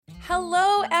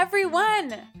Hello,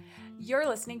 everyone! You're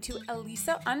listening to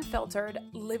Elisa Unfiltered,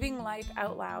 Living Life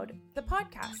Out Loud, the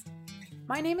podcast.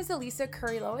 My name is Elisa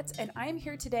Curry-Lowitz, and I am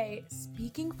here today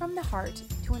speaking from the heart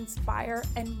to inspire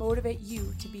and motivate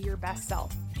you to be your best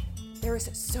self. There is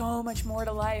so much more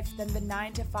to life than the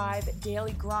 9-to-5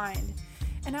 daily grind,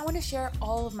 and I want to share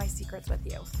all of my secrets with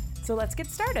you. So let's get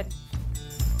started.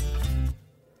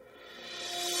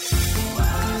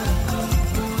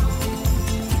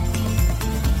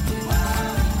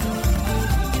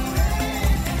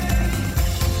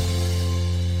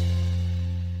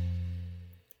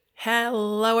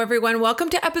 Hello, everyone.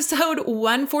 Welcome to episode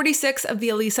 146 of the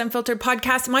Elisa Unfiltered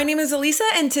podcast. My name is Elisa,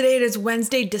 and today it is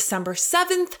Wednesday, December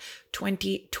 7th,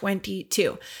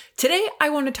 2022. Today, I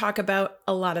want to talk about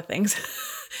a lot of things.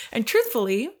 And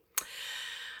truthfully,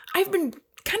 I've been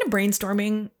kind of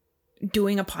brainstorming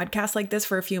doing a podcast like this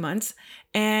for a few months.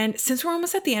 And since we're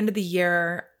almost at the end of the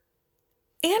year,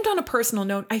 and on a personal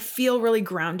note, I feel really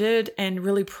grounded and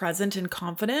really present and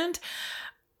confident.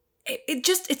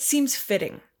 It seems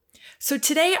fitting. So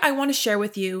today I want to share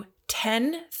with you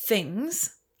 10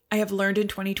 things I have learned in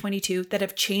 2022 that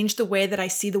have changed the way that I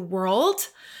see the world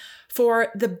for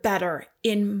the better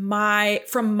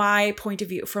from my point of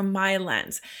view, from my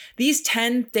lens. These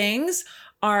 10 things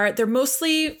they're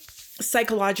mostly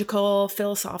psychological,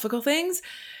 philosophical things,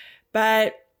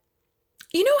 but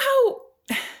you know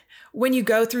how when you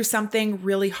go through something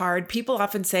really hard, people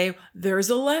often say, there's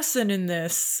a lesson in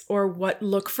this, or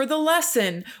look for the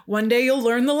lesson. One day you'll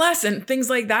learn the lesson, things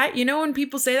like that. You know, when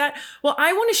people say that, well,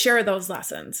 I want to share those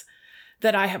lessons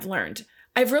that I have learned.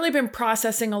 I've really been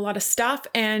processing a lot of stuff,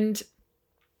 and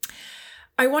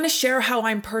I want to share how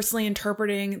I'm personally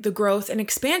interpreting the growth and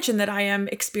expansion that I am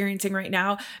experiencing right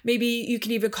now. Maybe you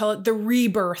can even call it the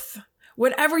rebirth.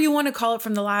 Whatever you want to call it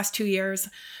from the last 2 years.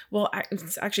 Well,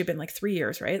 it's actually been like 3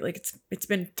 years, right? Like it's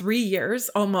been 3 years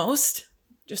almost,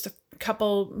 just a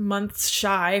couple months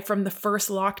shy from the first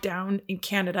lockdown in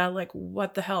Canada. Like,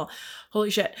 what the hell?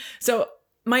 Holy shit. So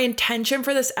my intention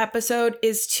for this episode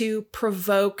is to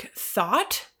provoke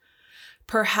thought,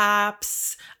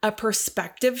 perhaps a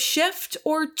perspective shift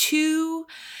or two,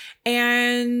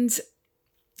 and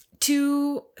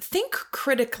to think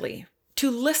critically. To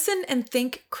listen and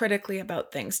think critically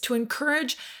about things, to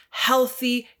encourage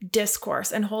healthy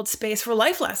discourse and hold space for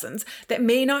life lessons that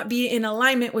may not be in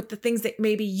alignment with the things that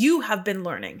maybe you have been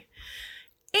learning.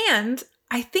 And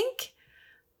I think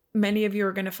many of you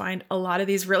are going to find a lot of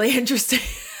these really interesting.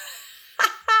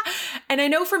 And I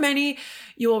know for many,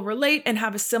 you will relate and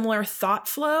have a similar thought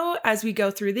flow as we go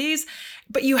through these,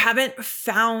 but you haven't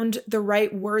found the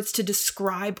right words to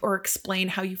describe or explain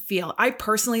how you feel. I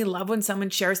personally love when someone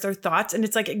shares their thoughts and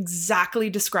it's like exactly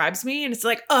describes me. And it's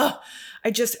like,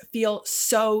 I just feel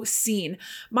so seen.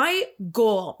 My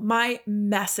goal, my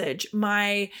message,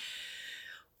 my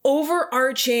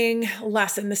overarching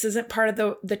lesson, this isn't part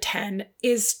of the 10,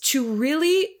 is to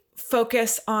really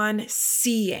focus on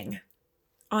seeing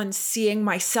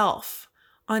myself,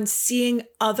 on seeing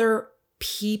other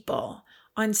people,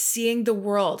 on seeing the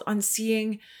world, on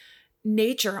seeing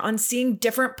nature, on seeing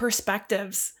different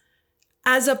perspectives,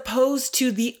 as opposed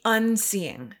to the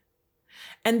unseeing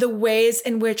and the ways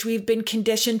in which we've been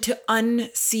conditioned to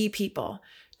unsee people,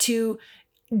 to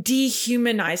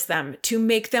dehumanize them, to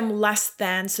make them less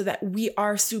than so that we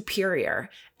are superior.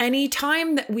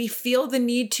 Anytime that we feel the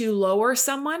need to lower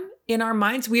someone in our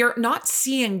minds, we are not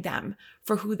seeing them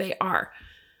for who they are.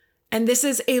 And this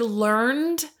is a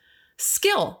learned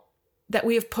skill that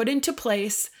we have put into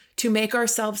place to make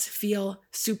ourselves feel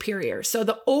superior. So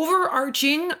the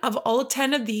overarching of all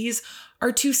 10 of these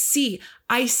are to see.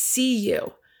 I see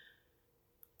you.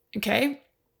 Okay?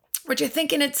 Which I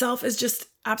think in itself is just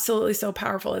absolutely so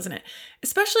powerful, isn't it?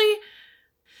 Especially,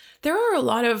 there are a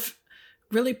lot of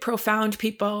really profound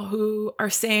people who are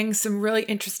saying some really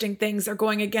interesting things. They're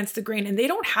going against the grain, and they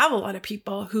don't have a lot of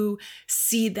people who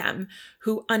see them,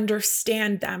 who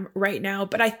understand them right now.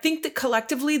 But I think that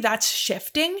collectively that's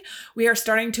shifting. We are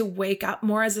starting to wake up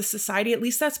more as a society. At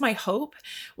least that's my hope.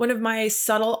 One of my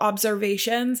subtle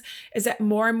observations is that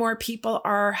more and more people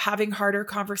are having harder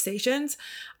conversations.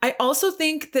 I also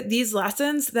think that these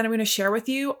lessons that I'm going to share with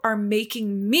you are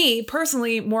making me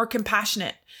personally more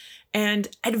compassionate and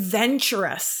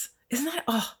adventurous. Isn't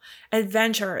that,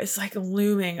 adventure is like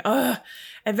looming,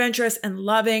 adventurous and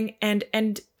loving and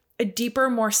a deeper,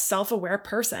 more self-aware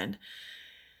person.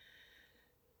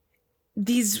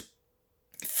 These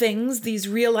things, these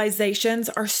realizations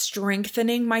are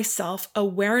strengthening my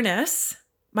self-awareness,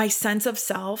 my sense of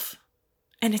self,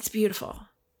 and it's beautiful.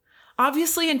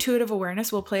 Obviously, intuitive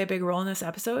awareness will play a big role in this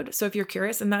episode. So if you're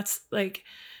curious, and that's like,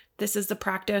 this is the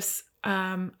practice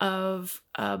of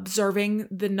observing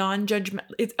the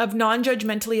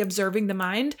non-judgmentally observing the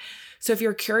mind. So if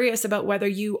you're curious about whether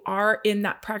you are in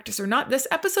that practice or not, this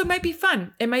episode might be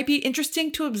fun. It might be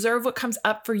interesting to observe what comes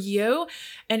up for you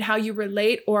and how you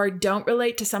relate or don't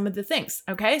relate to some of the things.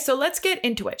 Okay, so let's get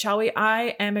into it, shall we?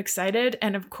 I am excited.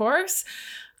 And of course,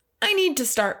 I need to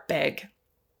start big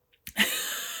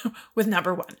with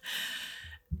number one.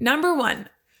 Number one,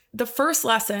 the first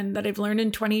lesson that I've learned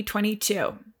in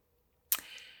 2022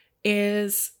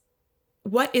 is,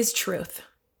 what is truth?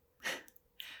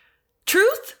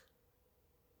 Truth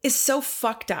is so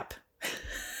fucked up.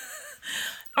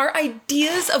 Our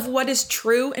ideas of what is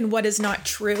true and what is not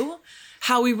true,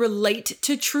 how we relate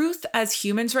to truth as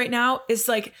humans right now is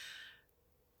like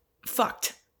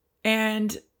fucked.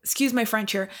 And excuse my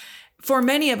French here. For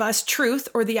many of us, truth,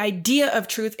 or the idea of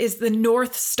truth, is the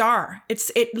North Star.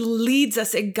 It leads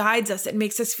us, it guides us, it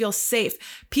makes us feel safe.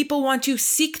 People want to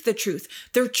seek the truth.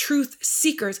 They're truth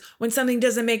seekers. When something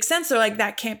doesn't make sense, they're like,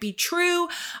 that can't be true.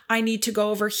 I need to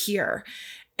go over here.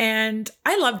 And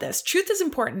I love this. Truth is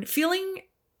important. Feeling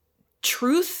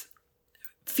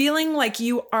like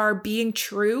you are being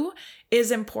true is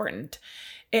important.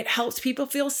 It helps people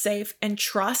feel safe and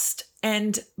trust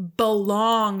and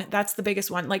belong. That's the biggest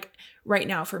one. Like right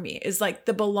now for me is like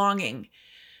the belonging.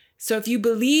 So if you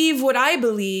believe what I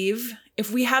believe,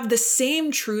 if we have the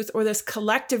same truth or this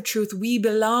collective truth, we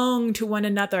belong to one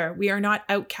another. We are not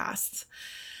outcasts.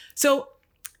 So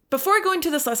before I go into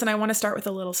this lesson, I want to start with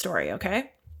a little story,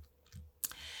 okay?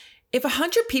 If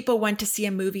 100 people went to see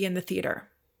a movie in the theater,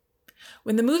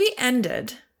 when the movie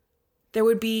ended, there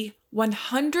would be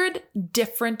 100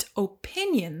 different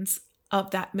opinions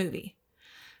of that movie.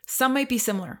 Some might be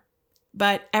similar,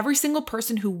 but every single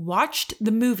person who watched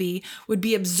the movie would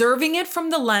be observing it from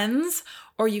the lens,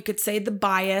 or you could say the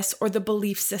bias or the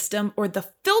belief system or the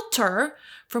filter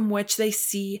from which they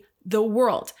see the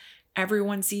world.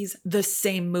 Everyone sees the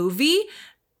same movie.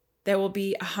 There will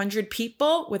be 100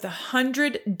 people with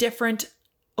 100 different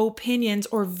opinions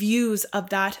or views of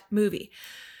that movie.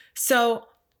 So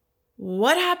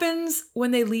what happens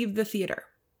when they leave the theater?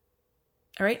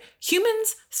 All right.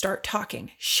 Humans start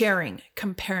talking, sharing,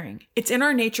 comparing. It's in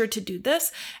our nature to do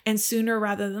this. And sooner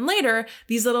rather than later,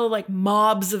 these little like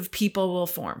mobs of people will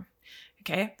form.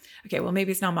 Okay. Well,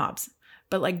 maybe it's not mobs,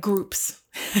 but like groups.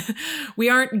 We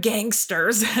aren't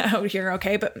gangsters out here.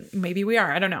 Okay. But maybe we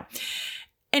are. I don't know.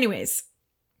 Anyways,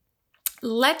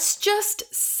 let's just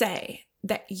say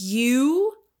that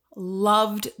you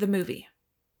loved the movie.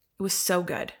 It was so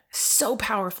good, so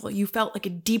powerful. You felt like a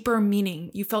deeper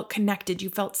meaning. You felt connected. You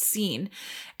felt seen.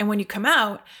 And when you come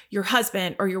out, your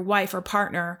husband or your wife or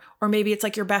partner, or maybe it's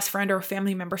like your best friend or a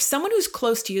family member, someone who's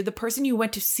close to you, the person you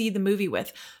went to see the movie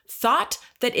with, thought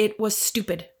that it was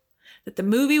stupid, that the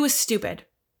movie was stupid.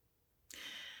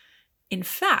 In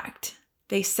fact,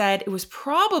 they said it was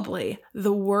probably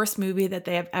the worst movie that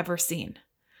they have ever seen.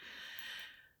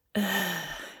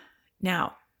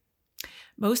 Now,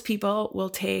 most people will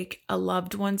take a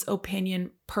loved one's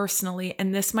opinion personally,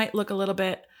 and this might look a little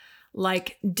bit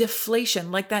like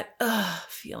deflation, like that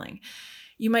feeling.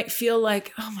 You might feel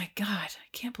like, oh my God, I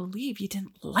can't believe you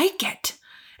didn't like it.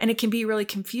 And it can be really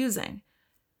confusing.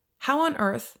 How on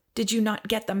earth did you not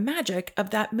get the magic of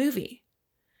that movie?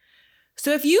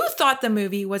 So if you thought the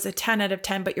movie was a 10 out of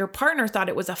 10, but your partner thought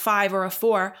it was a 5 or a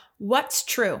 4, what's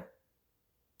true?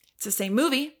 It's the same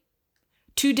movie,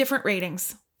 2 different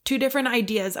ratings, 2 different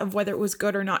ideas of whether it was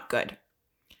good or not good.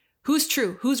 Who's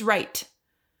true? Who's right?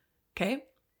 Okay.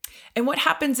 And what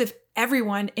happens if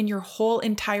everyone in your whole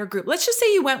entire group, let's just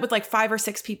say you went with like 5 or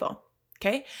 6 people.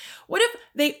 Okay. What if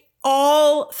they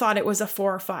all thought it was a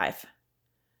 4 or 5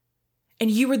 and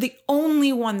you were the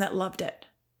only one that loved it?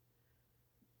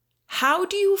 How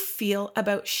do you feel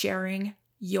about sharing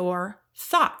your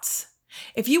thoughts?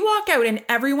 If you walk out and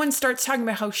everyone starts talking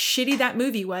about how shitty that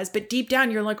movie was, but deep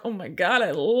down you're like, oh my God,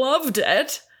 I loved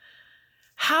it.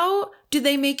 How do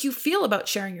they make you feel about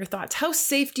sharing your thoughts? How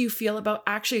safe do you feel about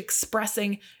actually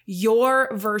expressing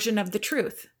your version of the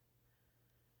truth?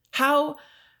 How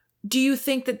do you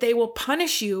think that they will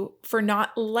punish you for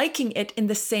not liking it in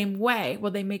the same way?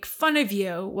 Will they make fun of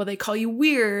you? Will they call you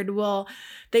weird? Will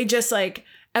they just like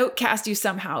outcast you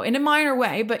somehow in a minor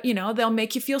way, but they'll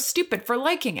make you feel stupid for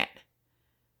liking it?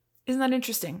 Isn't that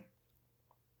interesting?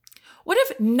 What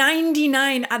if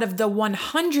 99 out of the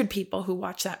 100 people who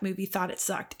watched that movie thought it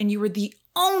sucked and you were the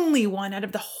only one out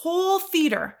of the whole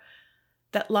theater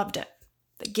that loved it,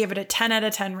 that gave it a 10 out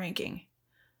of 10 ranking?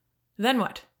 Then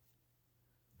what?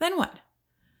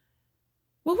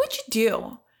 What would you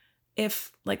do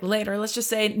if like later, let's just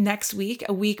say next week,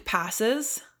 a week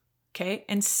passes, okay,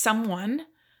 and someone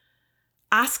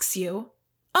asks you,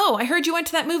 oh, I heard you went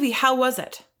to that movie. How was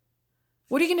it?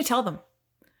 What are you going to tell them?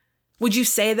 Would you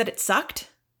say that it sucked?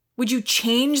 Would you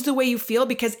change the way you feel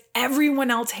because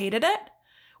everyone else hated it?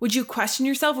 Would you question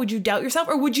yourself? Would you doubt yourself?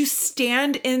 Or would you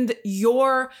stand in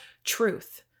your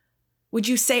truth? Would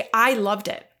you say, I loved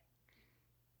it?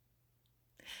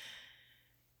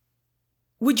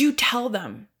 Would you tell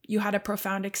them you had a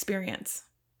profound experience?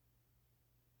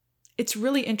 It's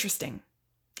really interesting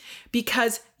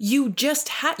because you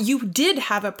did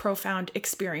have a profound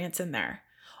experience in there,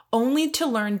 only to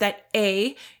learn that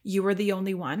A, you were the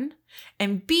only one,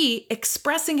 and B,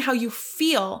 expressing how you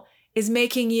feel is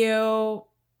making you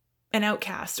an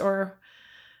outcast or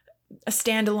a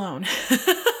standalone,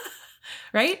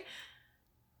 right?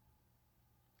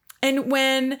 And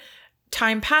when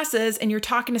time passes and you're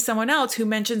talking to someone else who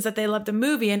mentions that they love the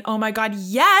movie and, oh my God,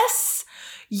 yes,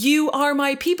 you are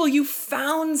my people. You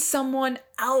found someone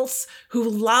else who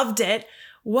loved it.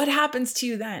 What happens to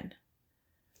you then?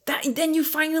 Then you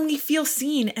finally feel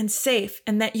seen and safe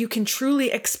and that you can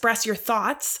truly express your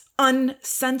thoughts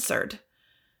uncensored.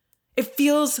 It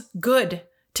feels good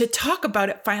to talk about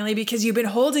it finally because you've been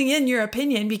holding in your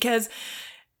opinion because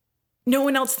no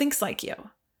one else thinks like you.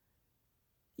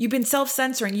 You've been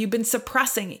self-censoring. You've been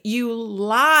suppressing. You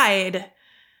lied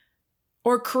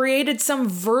or created some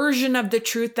version of the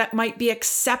truth that might be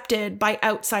accepted by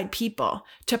outside people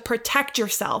to protect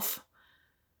yourself.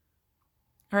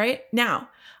 All right? Now,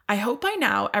 I hope by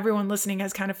now everyone listening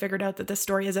has kind of figured out that this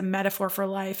story is a metaphor for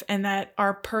life and that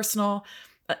our personal,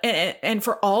 and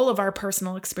for all of our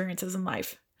personal experiences in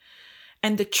life.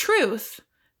 And the truth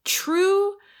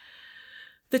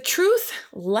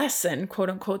lesson, quote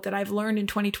unquote, that I've learned in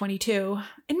 2022,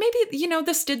 and maybe,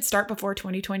 this did start before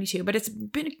 2022, but it's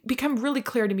become really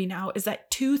clear to me now, is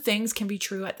that two things can be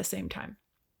true at the same time.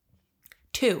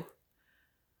 2,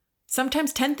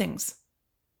 sometimes 10 things.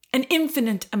 An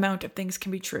infinite amount of things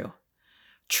can be true.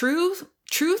 Truth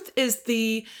is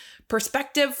the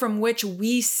perspective from which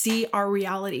we see our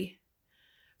reality,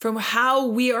 from how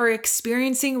we are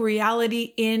experiencing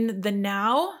reality in the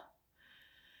now.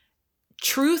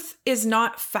 Truth is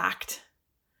not fact.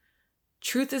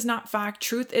 Truth is not fact.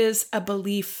 Truth is a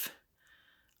belief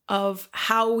of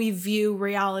how we view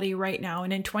reality right now.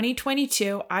 And in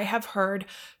 2022, I have heard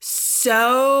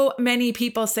so many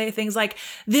people say things like,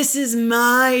 this is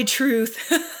my truth.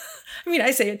 I mean,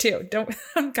 I say it too.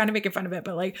 I'm kind of making fun of it,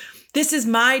 but like, this is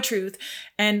my truth.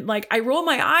 And like, I roll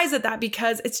my eyes at that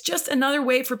because it's just another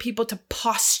way for people to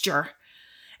posture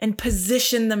and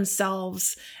position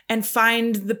themselves and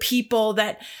find the people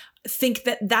that think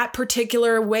that that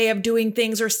particular way of doing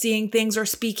things or seeing things or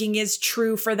speaking is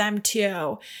true for them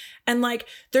too. And like,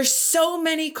 there's so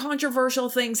many controversial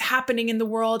things happening in the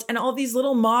world and all these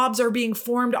little mobs are being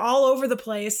formed all over the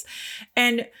place.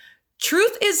 And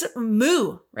truth is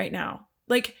moo right now.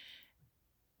 Like,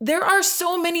 there are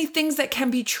so many things that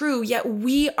can be true, yet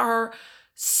we are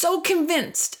so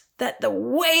convinced that the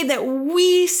way that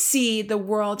we see the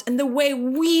world and the way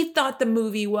we thought the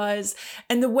movie was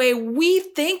and the way we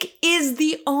think is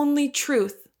the only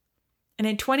truth. And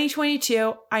in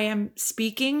 2022, I am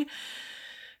speaking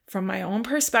from my own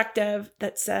perspective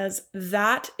that says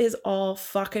that is all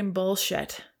fucking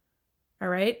bullshit. All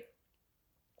right?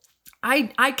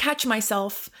 I catch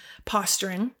myself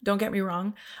posturing, don't get me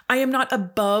wrong. I am not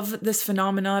above this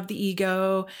phenomena of the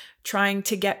ego, trying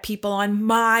to get people on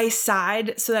my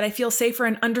side so that I feel safer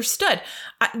and understood.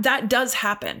 That does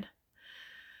happen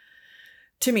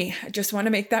to me. I just want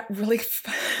to make that really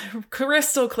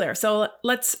crystal clear. So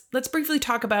let's briefly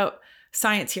talk about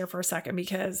science here for a second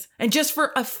and just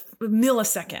for a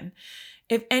millisecond,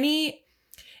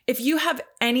 if you have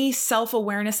any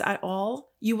self-awareness at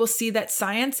all, you will see that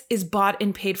science is bought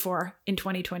and paid for in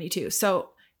 2022.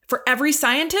 So for every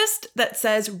scientist that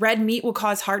says red meat will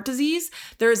cause heart disease,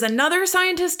 there is another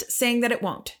scientist saying that it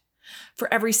won't.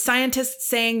 For every scientist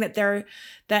saying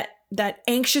that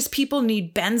anxious people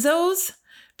need benzos,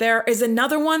 there is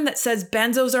another one that says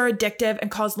benzos are addictive and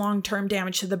cause long-term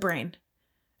damage to the brain.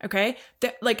 Okay?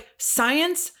 Like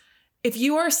science, if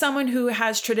you are someone who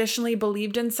has traditionally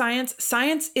believed in science,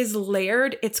 science is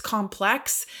layered, it's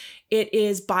complex, it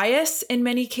is biased in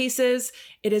many cases,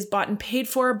 it is bought and paid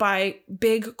for by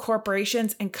big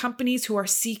corporations and companies who are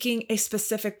seeking a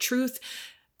specific truth.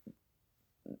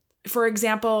 For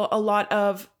example, a lot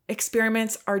of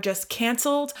experiments are just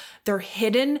canceled, they're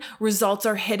hidden, results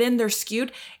are hidden, they're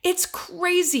skewed. It's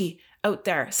crazy out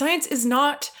there. Science is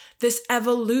not this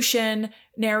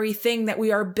evolutionary thing that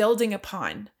we are building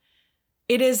upon.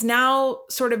 It is now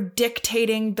sort of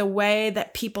dictating the way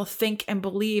that people think and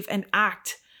believe and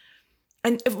act,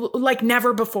 and like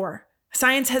never before.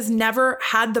 Science has never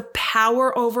had the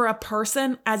power over a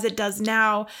person as it does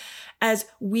now, as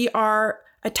we are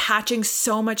attaching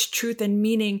so much truth and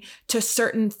meaning to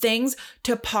certain things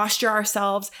to posture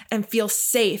ourselves and feel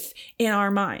safe in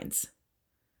our minds.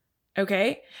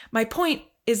 Okay? My point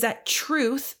is that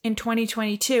truth in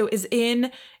 2022 is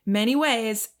in many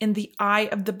ways in the eye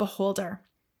of the beholder.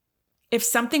 If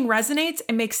something resonates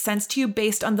and makes sense to you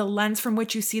based on the lens from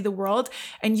which you see the world,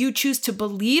 and you choose to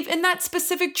believe in that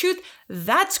specific truth,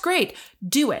 that's great.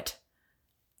 Do it.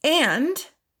 And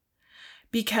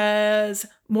because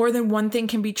more than one thing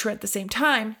can be true at the same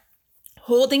time,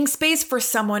 holding space for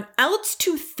someone else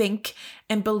to think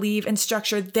and believe and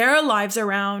structure their lives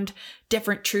around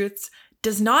different truths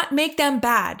does not make them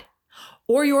bad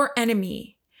or your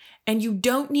enemy, and you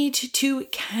don't need to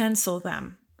cancel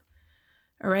them.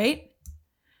 All right?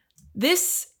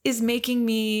 This is making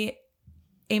me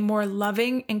a more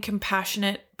loving and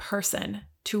compassionate person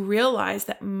to realize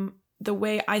that the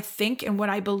way I think and what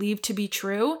I believe to be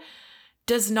true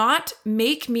does not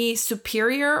make me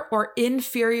superior or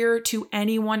inferior to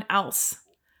anyone else.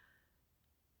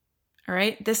 All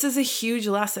right? This is a huge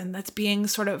lesson that's being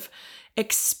sort of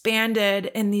expanded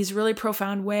in these really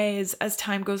profound ways as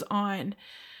time goes on.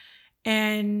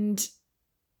 And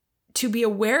to be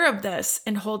aware of this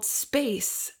and hold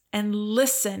space and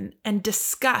listen and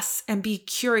discuss and be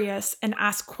curious and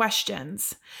ask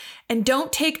questions. And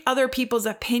don't take other people's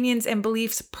opinions and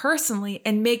beliefs personally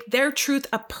and make their truth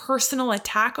a personal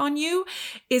attack on you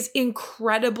is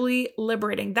incredibly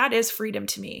liberating. That is freedom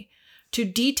to me. To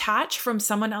detach from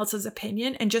someone else's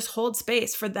opinion and just hold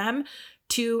space for them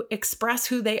to express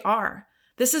who they are.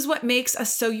 This is what makes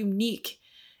us so unique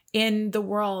in the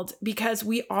world, because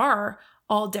we are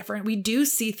all different. We do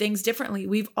see things differently.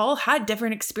 We've all had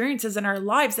different experiences in our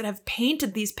lives that have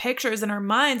painted these pictures in our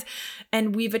minds,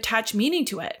 and we've attached meaning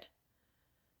to it.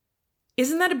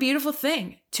 Isn't that a beautiful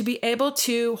thing? To be able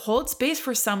to hold space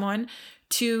for someone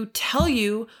to tell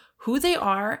you who they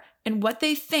are and what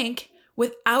they think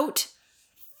without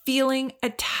feeling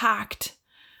attacked,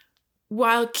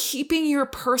 while keeping your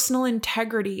personal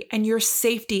integrity and your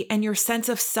safety and your sense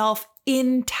of self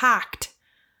intact.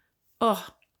 Oh.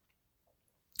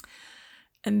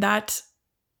 And I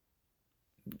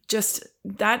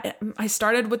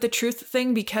started with the truth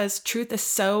thing because truth is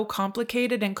so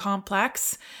complicated and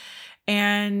complex.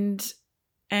 And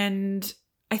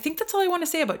I think that's all I want to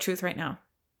say about truth right now.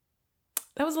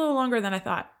 That was a little longer than I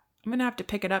thought. I'm going to have to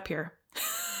pick it up here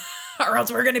or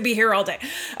else we're going to be here all day.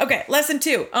 Okay. Lesson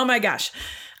 2. Oh my gosh.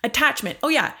 Attachment. Oh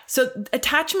yeah. So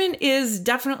attachment is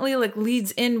definitely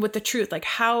leads in with the truth,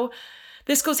 how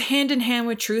this goes hand in hand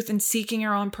with truth and seeking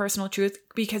our own personal truth,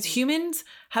 because humans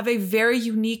have a very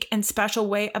unique and special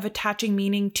way of attaching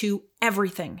meaning to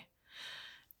everything.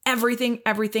 Everything,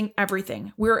 everything,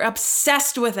 everything. We're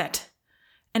obsessed with it.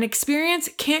 An experience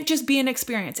can't just be an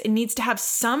experience. It needs to have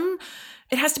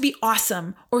it has to be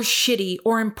awesome or shitty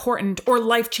or important or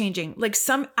life-changing,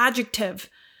 some adjective.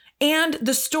 And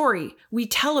the story we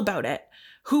tell about it,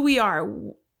 who we are,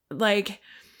 the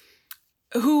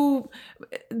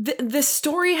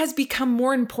story has become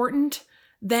more important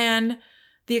than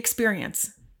the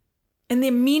experience. And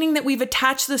the meaning that we've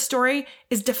attached to the story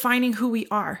is defining who we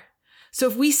are. So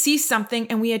if we see something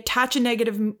and we attach a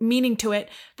negative meaning to it,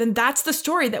 then that's the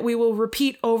story that we will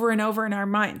repeat over and over in our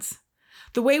minds.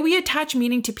 The way we attach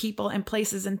meaning to people and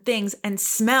places and things and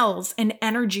smells and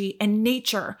energy and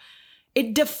nature,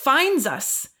 it defines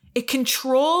us. It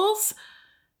controls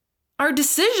our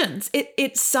decisions.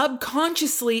 It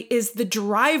subconsciously is the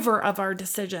driver of our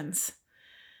decisions.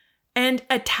 And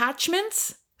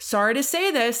attachments, sorry to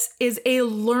say this, is a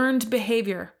learned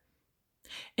behavior.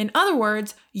 In other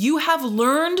words, you have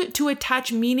learned to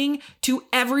attach meaning to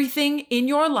everything in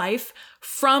your life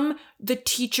from the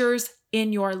teachers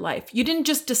in your life. You didn't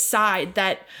just decide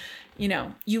that,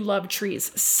 you love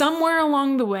trees. Somewhere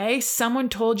along the way, someone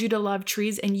told you to love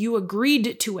trees and you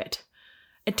agreed to it.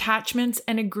 Attachments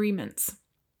and agreements.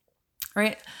 All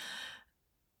right.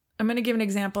 I'm going to give an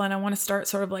example, and I want to start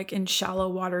sort of in shallow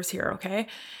waters here. Okay.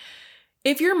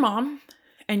 If your mom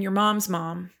and your mom's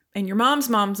mom and your mom's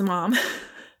mom's mom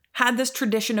had this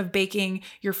tradition of baking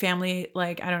your family,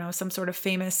 some sort of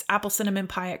famous apple cinnamon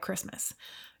pie at Christmas,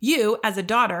 you, as a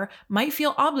daughter, might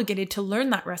feel obligated to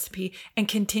learn that recipe and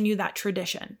continue that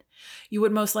tradition. You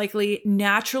would most likely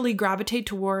naturally gravitate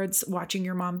towards watching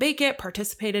your mom bake it,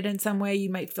 participated in some way.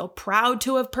 You might feel proud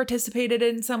to have participated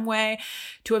in some way,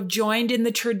 to have joined in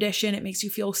the tradition. It makes you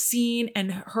feel seen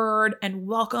and heard and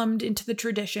welcomed into the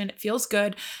tradition. It feels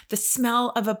good. The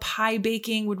smell of a pie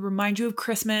baking would remind you of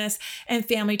Christmas and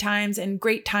family times and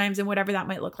great times and whatever that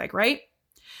might look like, right?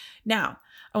 Now,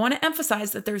 I want to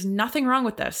emphasize that there's nothing wrong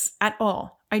with this at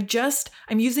all.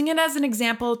 I'm using it as an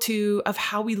example of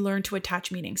how we learn to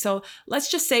attach meaning. So let's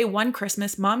just say one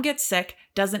Christmas, mom gets sick,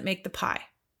 doesn't make the pie.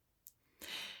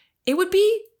 It would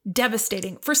be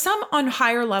devastating for some on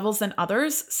higher levels than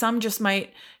others. Some just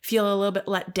might feel a little bit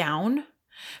let down.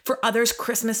 For others,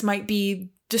 Christmas might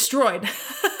be destroyed,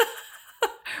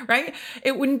 right?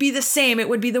 It wouldn't be the same. It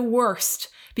would be the worst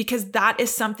because that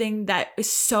is something that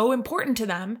is so important to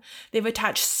them. They've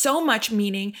attached so much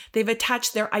meaning. They've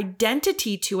attached their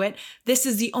identity to it. This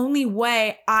is the only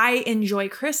way I enjoy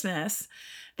Christmas,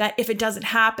 that if it doesn't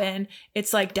happen,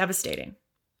 it's like devastating,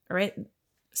 all right?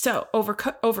 So over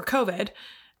COVID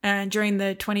and during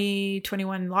the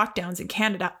 2021 lockdowns in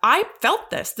Canada, I felt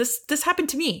this. This happened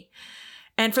to me.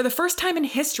 And for the first time in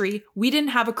history, we didn't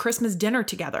have a Christmas dinner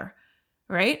together,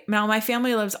 right? Now, my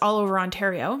family lives all over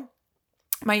Ontario.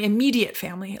 My immediate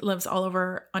family lives all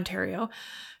over Ontario.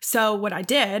 So what I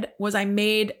did was I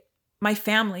made my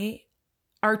family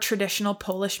our traditional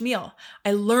Polish meal.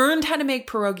 I learned how to make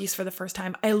pierogies for the first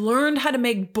time. I learned how to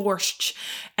make borscht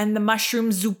and the mushroom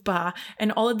zupa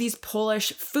and all of these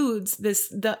Polish foods,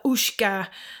 the uszka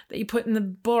that you put in the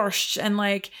borscht. And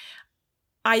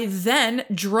I then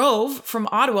drove from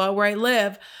Ottawa, where I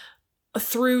live,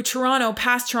 through Toronto,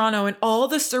 past Toronto, and all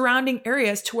the surrounding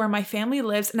areas to where my family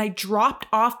lives. And I dropped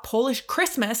off Polish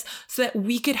Christmas so that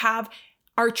we could have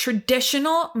our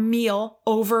traditional meal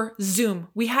over Zoom.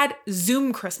 We had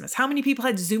Zoom Christmas. How many people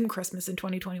had Zoom Christmas in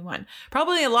 2021?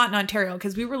 Probably a lot in Ontario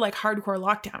because we were like hardcore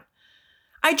lockdown.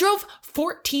 I drove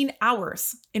 14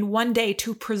 hours in one day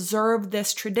to preserve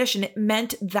this tradition. It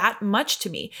meant that much to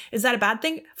me. Is that a bad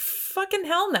thing? Fucking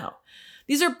hell no.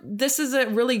 This is a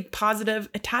really positive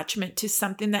attachment to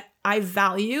something that I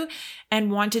value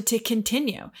and wanted to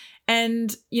continue.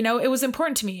 And, it was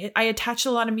important to me. I attached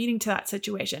a lot of meaning to that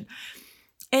situation.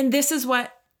 And this is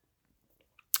what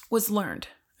was learned,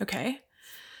 okay?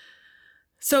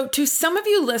 So to some of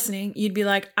you listening, you'd be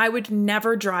like, I would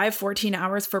never drive 14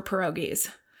 hours for pierogies.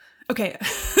 Okay.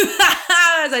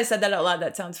 As I said that out loud,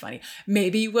 that sounds funny.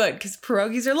 Maybe you would, because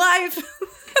pierogies are live.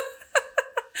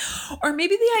 Or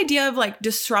maybe the idea of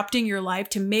disrupting your life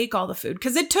to make all the food,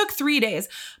 because it took 3 days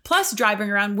plus driving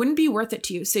around wouldn't be worth it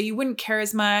to you. So you wouldn't care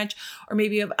as much, or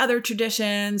maybe you have other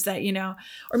traditions that,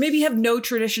 or maybe you have no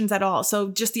traditions at all. So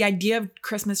just the idea of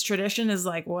Christmas tradition is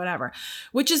whatever,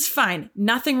 which is fine.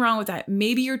 Nothing wrong with that.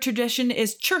 Maybe your tradition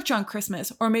is church on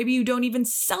Christmas, or maybe you don't even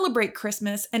celebrate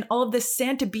Christmas and all of this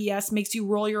Santa BS makes you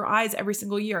roll your eyes every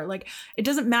single year. It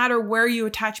doesn't matter where you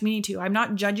attach meaning to. I'm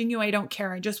not judging you. I don't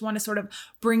care. I just want to sort of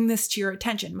bring this to your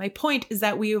attention. My point is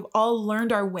that we've all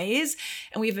learned our ways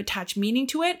and we've attached meaning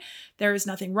to it. There is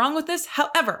nothing wrong with this.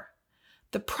 However,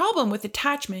 the problem with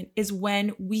attachment is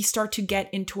when we start to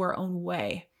get into our own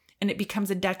way and it becomes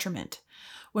a detriment.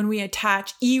 When we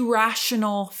attach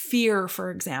irrational fear, for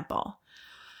example,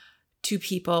 to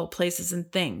people, places,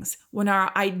 and things. When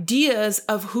our ideas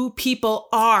of who people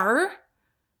are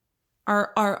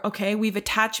okay, we've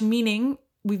attached meaning,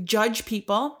 we've judged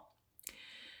people.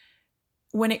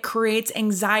 When it creates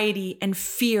anxiety and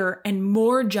fear and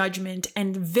more judgment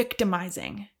and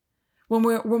victimizing, when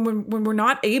we're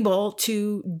not able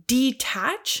to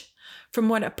detach from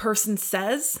what a person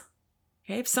says,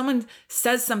 okay? If someone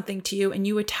says something to you and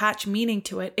you attach meaning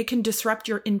to it, it can disrupt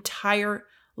your entire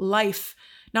life,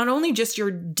 not only just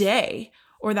your day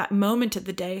or that moment of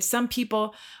the day. Some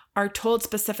people are told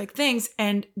specific things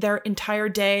and their entire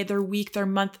day, their week, their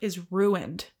month is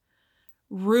ruined.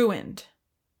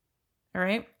 All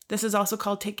right. This is also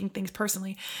called taking things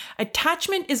personally.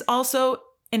 Attachment is also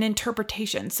an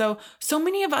interpretation. So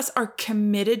many of us are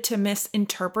committed to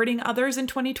misinterpreting others in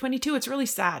 2022. It's really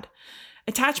sad.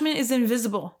 Attachment is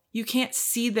invisible. You can't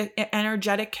see the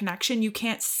energetic connection. You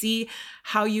can't see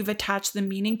how you've attached the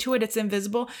meaning to it. It's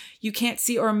invisible. You can't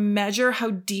see or measure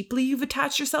how deeply you've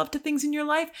attached yourself to things in your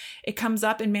life. It comes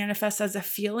up and manifests as a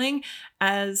feeling,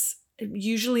 as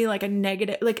usually a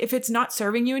negative, if it's not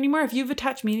serving you anymore, if you've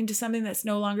attached meaning to something that's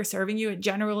no longer serving you, it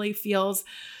generally feels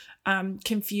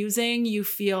confusing. You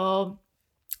feel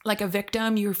like a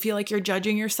victim. You feel like you're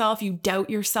judging yourself. You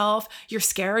doubt yourself. You're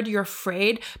scared. You're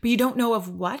afraid, but you don't know of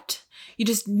what. You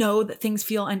just know that things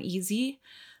feel uneasy.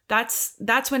 That's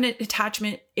when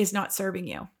attachment is not serving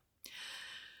you.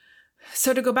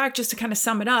 So to go back, just to kind of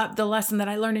sum it up, the lesson that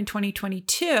I learned in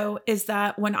 2022 is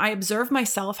that when I observe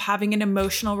myself having an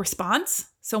emotional response,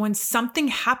 so when something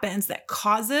happens that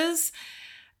causes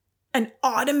an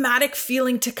automatic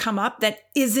feeling to come up that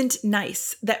isn't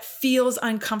nice, that feels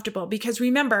uncomfortable, because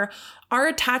remember, our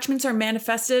attachments are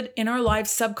manifested in our lives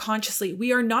subconsciously.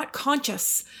 We are not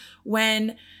conscious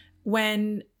when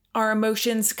our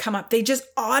emotions come up. They just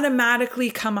automatically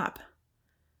come up,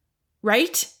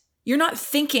 right? You're not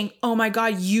thinking, oh my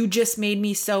God, you just made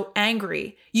me so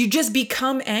angry. You just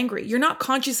become angry. You're not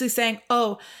consciously saying,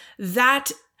 oh,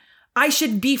 that I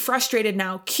should be frustrated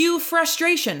now. Cue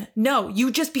frustration. No,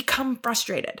 you just become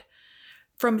frustrated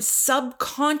from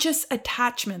subconscious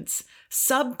attachments,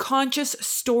 subconscious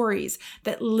stories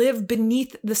that live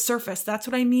beneath the surface. That's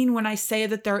what I mean when I say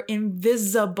that they're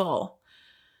invisible.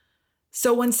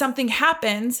 So when something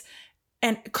happens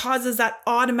and causes that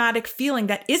automatic feeling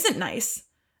that isn't nice,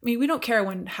 I mean, we don't care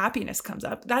when happiness comes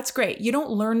up. That's great. You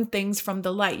don't learn things from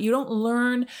the light. You don't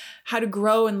learn how to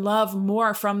grow and love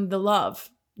more from the love.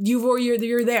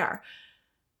 You're there.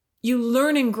 You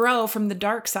learn and grow from the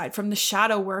dark side, from the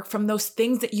shadow work, from those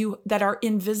things that are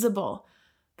invisible,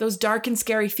 those dark and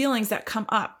scary feelings that come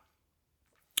up.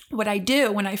 What I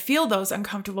do when I feel those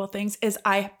uncomfortable things is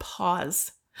I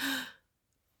pause,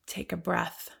 take a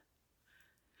breath.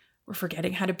 We're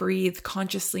forgetting how to breathe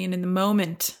consciously and in the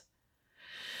moment.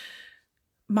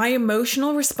 My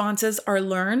emotional responses are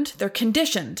learned, they're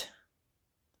conditioned.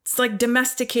 It's like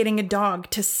domesticating a dog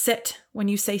to sit when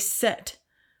you say sit.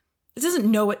 It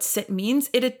doesn't know what sit means.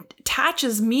 It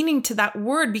attaches meaning to that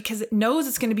word because it knows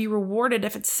it's going to be rewarded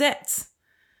if it sits.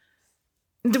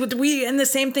 And the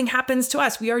same thing happens to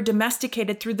us. We are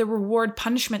domesticated through the reward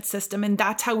punishment system, and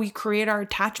that's how we create our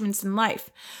attachments in life.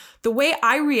 The way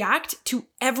I react to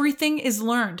everything is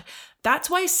learned. That's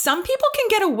why some people can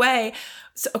get away.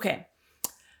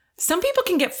 Some people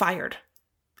can get fired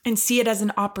and see it as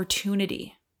an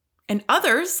opportunity, and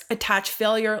others attach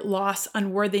failure, loss,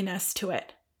 unworthiness to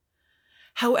it.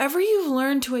 However you've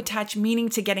learned to attach meaning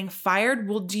to getting fired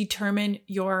will determine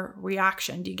your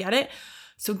reaction. Do you get it?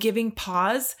 So giving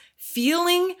pause,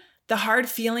 feeling the hard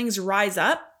feelings rise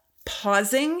up,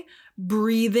 pausing,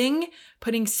 breathing,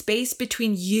 putting space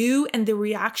between you and the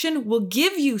reaction will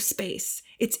give you space.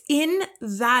 It's in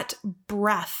that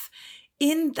breath,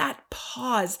 in that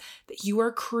pause, that you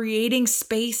are creating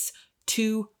space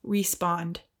to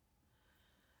respond.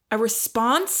 A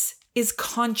response is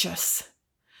conscious.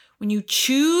 When you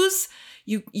choose,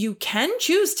 you can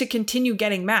choose to continue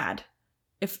getting mad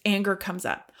if anger comes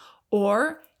up,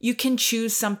 or you can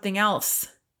choose something else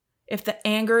if the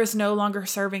anger is no longer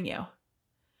serving you.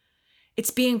 It's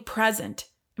being present,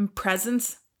 and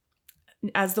presence,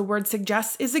 as the word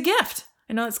suggests, is a gift.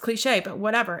 I know it's cliche, but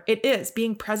whatever. It is.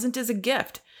 Being present is a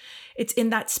gift. It's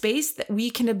in that space that we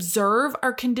can observe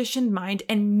our conditioned mind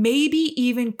and maybe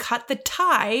even cut the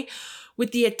tie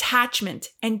with the attachment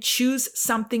and choose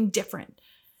something different.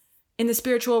 In the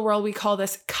spiritual world, we call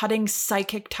this cutting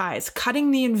psychic ties,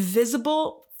 cutting the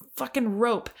invisible fucking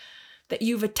rope that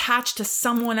you've attached to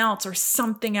someone else or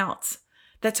something else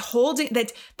that's holding,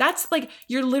 that's like,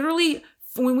 you're literally,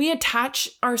 when we attach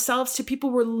ourselves to people,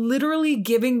 we're literally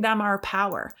giving them our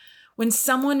power. When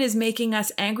someone is making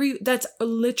us angry, that's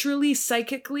literally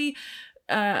psychically,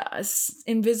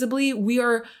 invisibly, we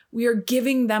are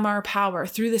giving them our power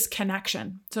through this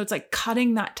connection. So it's like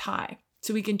cutting that tie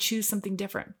so we can choose something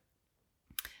different.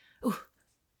 Ooh,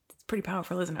 it's pretty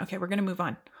powerful, isn't it? Okay, we're going to move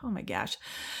on. Oh my gosh.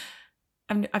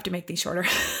 I have to make these shorter.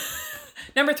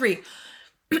 Number 3.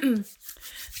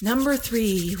 Number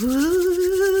 3.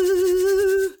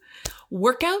 Woo.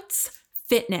 Workouts,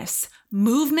 fitness,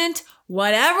 movement,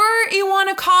 whatever you want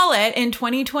to call it in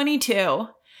 2022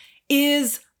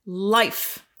 is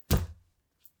life.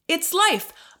 It's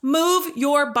life. Move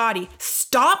your body.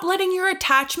 Stop letting your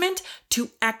attachment to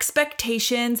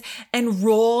expectations and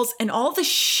roles and all the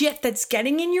shit that's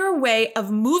getting in your way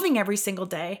of moving every single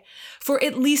day for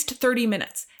at least 30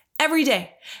 minutes every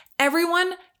day.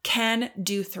 Everyone can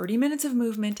do 30 minutes of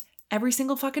movement every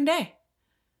single fucking day.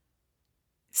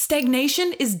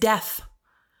 Stagnation is death.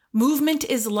 Movement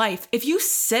is life. If you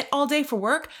sit all day for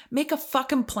work, make a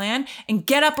fucking plan and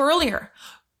get up earlier.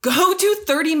 Go do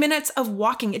 30 minutes of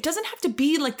walking. It doesn't have to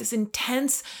be like this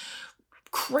intense,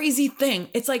 crazy thing.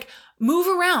 It's like move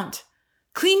around,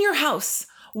 clean your house,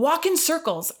 walk in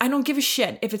circles. I don't give a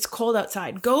shit if it's cold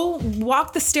outside. Go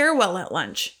walk the stairwell at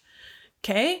lunch.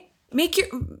 Okay?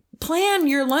 Plan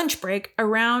your lunch break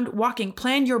around walking.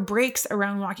 Plan your breaks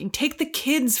around walking. Take the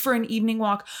kids for an evening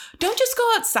walk. Don't just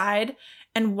go outside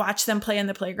and watch them play in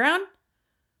the playground.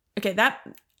 Okay, that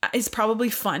is probably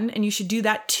fun and you should do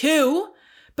that too.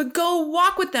 But go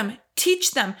walk with them,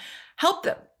 teach them, help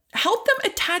them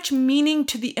attach meaning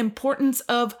to the importance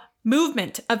of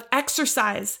movement, of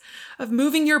exercise, of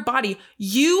moving your body.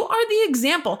 You are the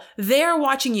example. They are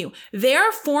watching you. They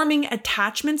are forming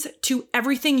attachments to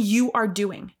everything you are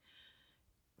doing.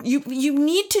 You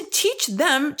need to teach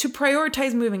them to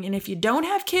prioritize moving. And if you don't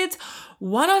have kids,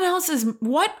 what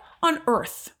on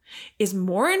earth is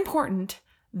more important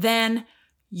than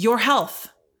your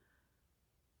health.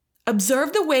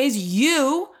 Observe the ways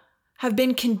you have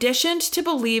been conditioned to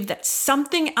believe that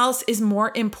something else is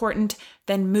more important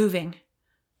than moving.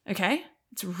 Okay?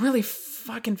 It's really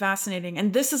fucking fascinating.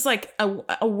 And this is like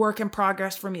a work in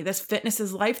progress for me. This fitness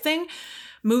is life thing,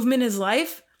 movement is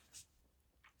life.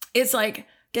 It's like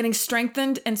getting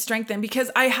strengthened and strengthened, because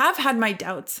I have had my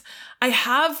doubts. I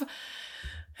have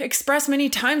expressed many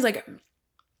times, like,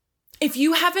 if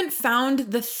you haven't found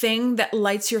the thing that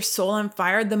lights your soul on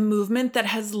fire, the movement that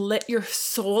has lit your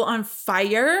soul on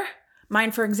fire,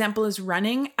 mine, for example, is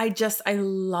running. I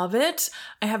love it.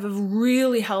 I have a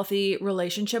really healthy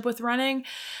relationship with running.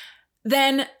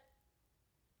 Then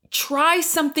try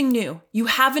something new. You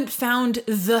haven't found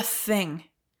the thing.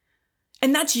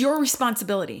 And that's your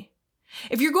responsibility.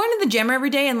 If you're going to the gym every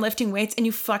day and lifting weights and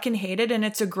you fucking hate it and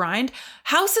it's a grind,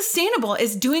 how sustainable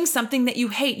is doing something that you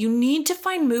hate? You need to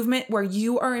find movement where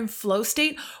you are in flow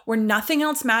state, where nothing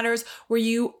else matters, where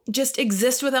you just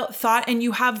exist without thought and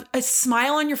you have a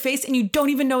smile on your face and you don't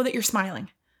even know that you're smiling.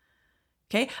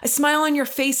 Okay? A smile on your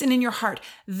face and in your heart.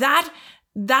 That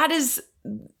is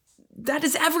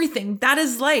everything. That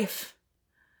is life.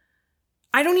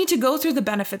 I don't need to go through the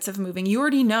benefits of moving. You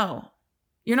already know.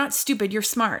 You're not stupid. You're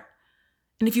smart.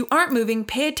 And if you aren't moving,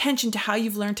 pay attention to how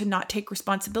you've learned to not take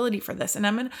responsibility for this. And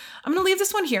I'm gonna leave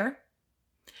this one here.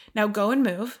 Now go and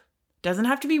move. Doesn't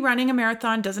have to be running a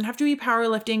marathon, doesn't have to be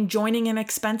powerlifting, joining an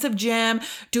expensive gym,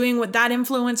 doing what that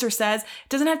influencer says. It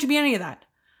doesn't have to be any of that.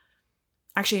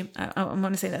 Actually, I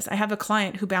want to say this. I have a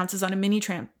client who bounces on a mini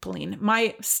trampoline.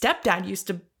 My stepdad used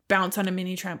to bounce on a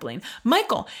mini trampoline.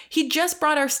 Michael, he just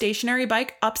brought our stationary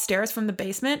bike upstairs from the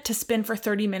basement to spin for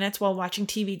 30 minutes while watching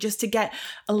TV just to get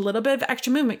a little bit of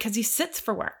extra movement because he sits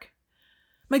for work.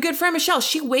 My good friend Michelle,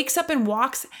 she wakes up and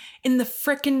walks in the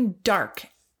frickin' dark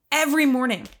every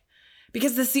morning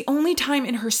because this is the only time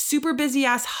in her super busy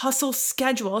ass hustle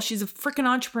schedule. She's a frickin'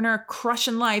 entrepreneur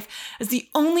crushing life. It's the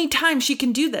only time she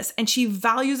can do this, and she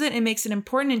values it and makes it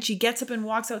important, and she gets up and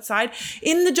walks outside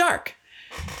in the dark.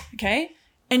 Okay?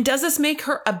 And does this make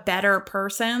her a better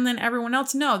person than everyone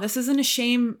else? No, this isn't a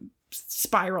shame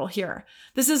spiral here.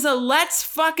 This is a let's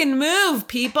fucking move,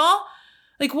 people.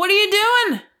 Like, what are you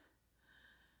doing?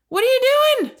 What are you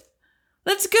doing?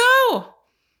 Let's go.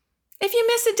 If you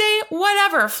miss a day,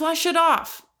 whatever, flush it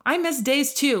off. I miss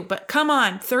days too, but come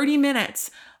on, 30 minutes.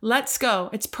 Let's go.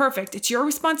 It's perfect. It's your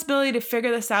responsibility to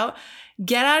figure this out.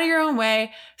 Get out of your own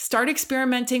way. Start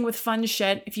experimenting with fun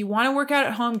shit. If you want to work out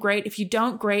at home, great. If you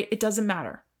don't, great. It doesn't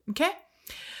matter. Okay?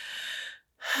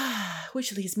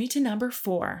 Which leads me to number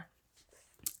 4.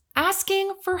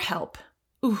 Asking for help.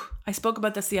 Ooh, I spoke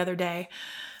about this the other day.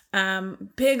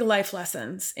 Big life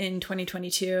lessons in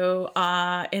 2022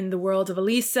 in the world of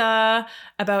Elisa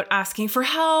about asking for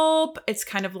help. It's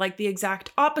kind of like the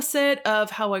exact opposite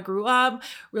of how I grew up,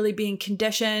 really being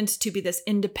conditioned to be this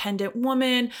independent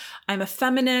woman. I'm a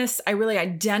feminist. I really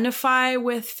identify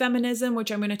with feminism,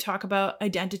 which I'm going to talk about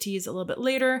identities a little bit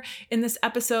later in this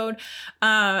episode.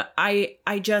 I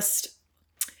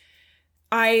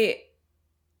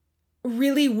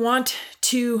really want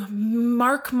to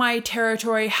mark my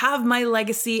territory, have my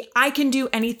legacy. I can do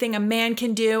anything a man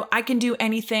can do. I can do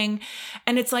anything.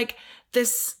 And it's like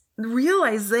this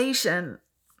realization.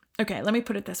 Okay, let me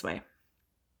put it this way.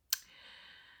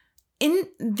 In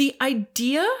the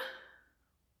idea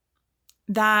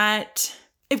that,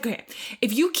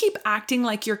 if you keep acting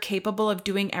like you're capable of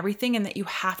doing everything and that you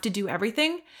have to do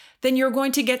everything, then you're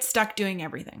going to get stuck doing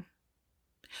everything.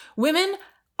 Women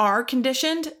are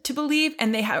conditioned to believe,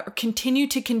 and they continue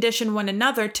to condition one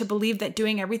another to believe that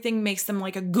doing everything makes them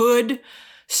like a good,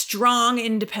 strong,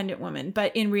 independent woman.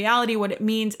 But in reality, what it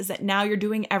means is that now you're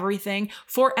doing everything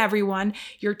for everyone.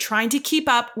 You're trying to keep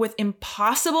up with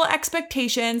impossible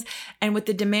expectations, and with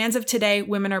the demands of today,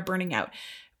 women are burning out.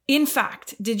 In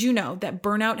fact, did you know that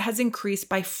burnout has increased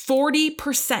by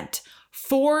 40%,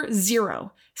 40,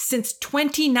 since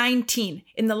 2019?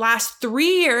 In the last 3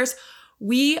 years,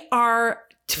 we are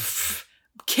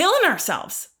killing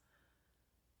ourselves,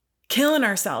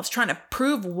 trying to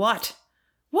prove what?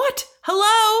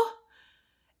 Hello?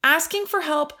 Asking for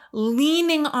help,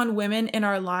 leaning on women in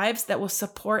our lives that will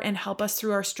support and help us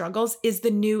through our struggles is the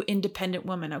new independent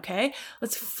woman, okay?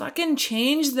 Let's fucking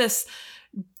change this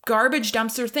garbage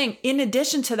dumpster thing. In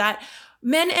addition to that,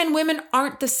 men and women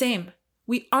aren't the same.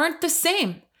 We aren't the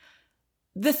same.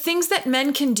 The things that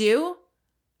men can do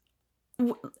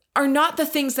are not the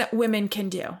things that women can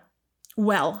do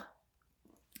well.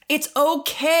 It's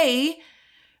okay.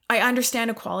 I understand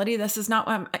equality. This is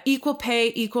not equal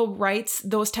pay, equal rights,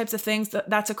 those types of things.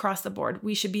 That's across the board.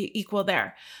 We should be equal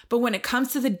there. But when it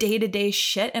comes to the day-to-day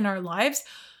shit in our lives,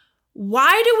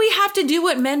 why do we have to do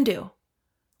what men do?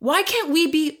 Why can't we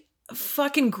be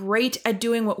fucking great at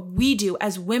doing what we do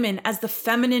as women, as the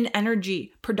feminine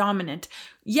energy predominant?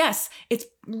 Yes, it's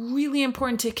really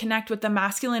important to connect with the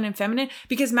masculine and feminine,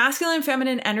 because masculine and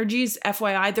feminine energies,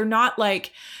 FYI, they're not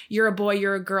like you're a boy,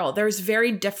 you're a girl. There's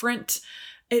very different,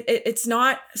 it's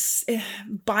not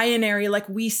binary like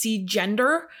we see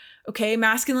gender. Okay,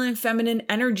 masculine and feminine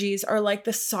energies are like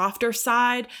the softer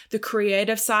side, the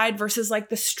creative side versus like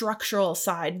the structural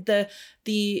side, the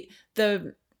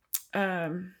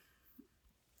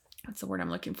what's the word I'm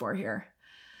looking for here?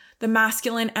 The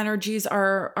masculine energies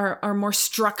are more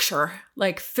structure,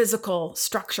 like physical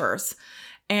structures.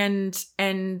 And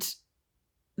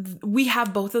we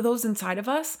have both of those inside of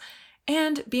us.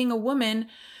 And being a woman,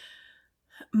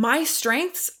 my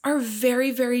strengths are very,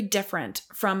 very different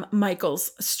from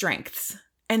Michael's strengths.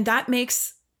 And that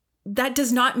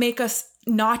does not make us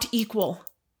not equal.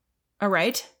 All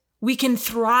right? We can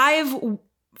thrive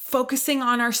focusing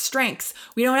on our strengths.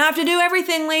 We don't have to do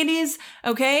everything, ladies.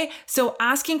 Okay? So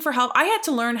asking for help, I had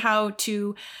to learn how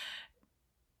to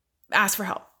ask for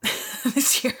help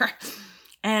this year.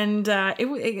 And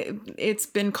it's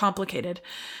been complicated.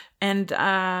 And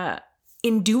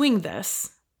in doing this,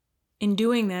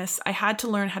 I had to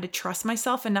learn how to trust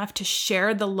myself enough to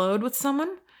share the load with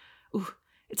someone. Ooh,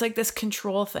 it's like this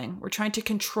control thing. We're trying to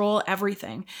control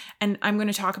everything. And I'm going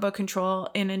to talk about control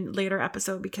in a later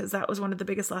episode, because that was one of the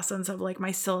biggest lessons of like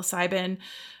my psilocybin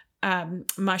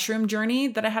mushroom journey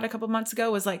that I had a couple months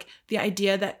ago, was like the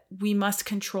idea that we must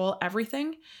control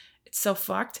everything. It's so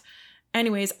fucked.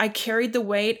 Anyways, I carried the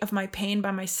weight of my pain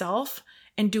by myself.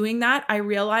 And doing that, I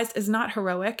realized, is not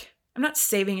heroic. I'm not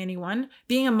saving anyone.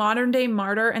 Being a modern day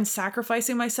martyr and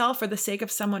sacrificing myself for the sake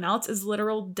of someone else is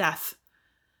literal death.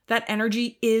 That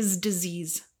energy is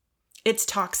disease. It's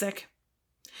toxic.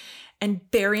 And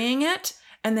burying it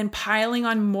and then piling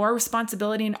on more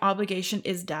responsibility and obligation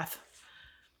is death.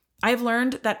 I've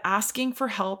learned that asking for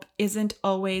help isn't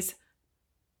always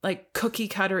like cookie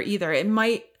cutter either. It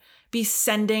might be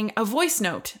sending a voice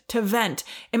note to vent.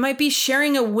 It might be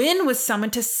sharing a win with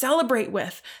someone to celebrate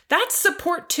with. That's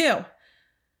support too.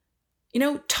 You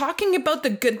know, talking about the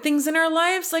good things in our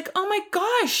lives, like, oh my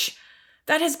gosh,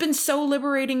 that has been so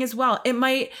liberating as well. It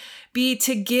might be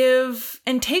to give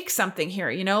and take something here,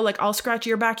 you know, like I'll scratch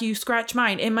your back, you scratch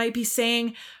mine. It might be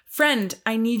saying, friend,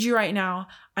 I need you right now.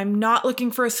 I'm not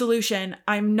looking for a solution.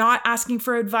 I'm not asking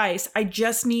for advice. I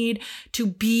just need to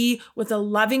be with a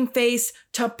loving face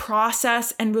to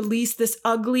process and release this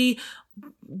ugly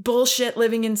bullshit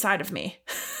living inside of me.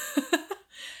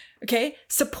 Okay?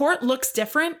 Support looks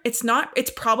different. It's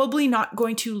probably not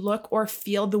going to look or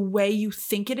feel the way you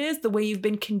think it is, the way you've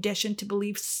been conditioned to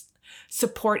believe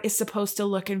support is supposed to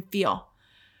look and feel.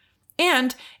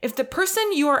 And if the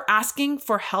person you are asking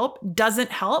for help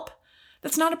doesn't help,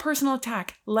 that's not a personal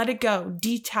attack. Let it go.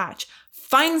 Detach.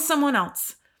 Find someone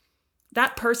else.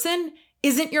 That person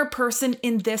isn't your person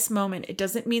in this moment. It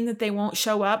doesn't mean that they won't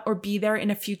show up or be there in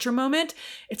a future moment.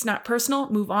 It's not personal.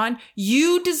 Move on.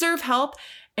 You deserve help,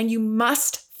 and you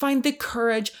must find the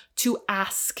courage to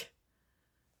ask.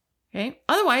 Okay?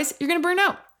 Otherwise, you're going to burn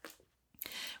out.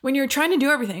 When you're trying to do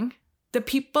everything, the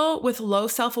people with low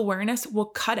self-awareness will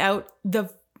cut out the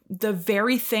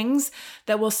very things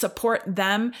that will support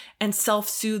them and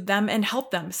self-soothe them and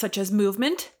help them, such as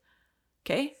movement.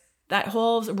 Okay? That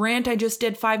whole rant I just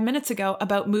did 5 minutes ago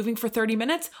about moving for 30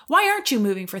 minutes. Why aren't you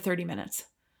moving for 30 minutes?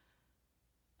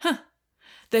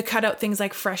 They cut out things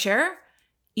like fresh air,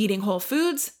 eating whole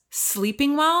foods,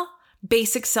 sleeping well,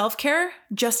 basic self-care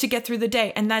just to get through the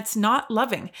day. And that's not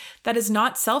loving. That is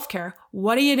not self-care.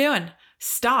 What are you doing?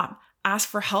 Stop. Ask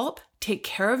for help. Take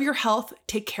care of your health.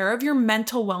 Take care of your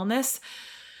mental wellness.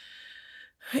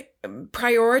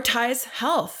 Prioritize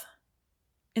health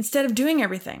instead of doing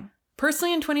everything.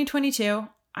 Personally, in 2022,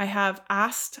 I have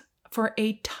asked for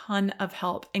a ton of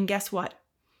help. And guess what?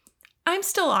 I'm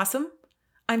still awesome.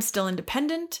 I'm still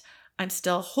independent. I'm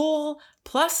still whole.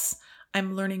 Plus,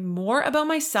 I'm learning more about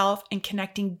myself and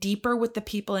connecting deeper with the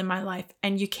people in my life.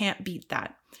 And you can't beat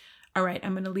that. All right,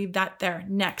 I'm going to leave that there.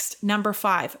 Next, number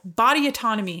 5, body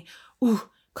autonomy. Ooh,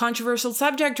 controversial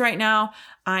subject right now.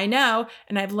 I know.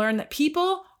 And I've learned that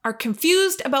people are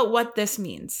confused about what this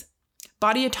means.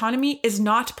 Body autonomy is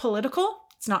not political.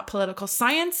 It's not political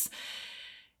science.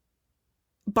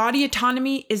 Body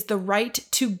autonomy is the right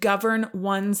to govern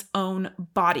one's own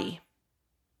body.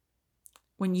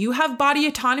 When you have body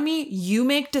autonomy, you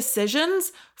make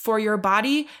decisions for your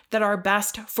body that are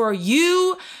best for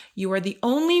you. You are the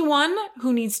only one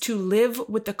who needs to live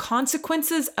with the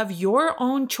consequences of your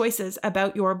own choices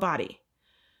about your body,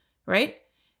 right?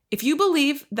 If you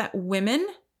believe that women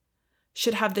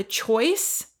should have the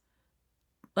choice,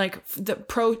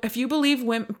 if you believe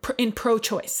in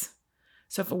pro-choice,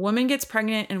 so if a woman gets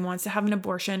pregnant and wants to have an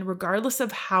abortion, regardless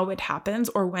of how it happens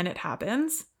or when it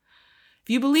happens, if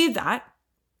you believe that,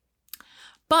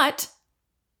 but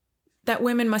that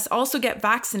women must also get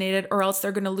vaccinated or else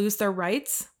they're going to lose their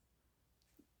rights,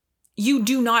 you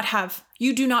do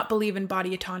not believe in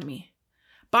body autonomy.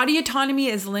 Body autonomy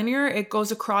is linear. It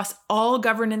goes across all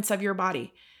governance of your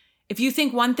body. If you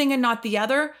think one thing and not the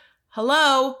other,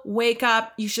 hello, wake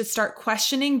up. You should start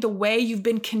questioning the way you've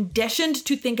been conditioned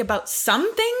to think about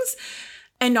some things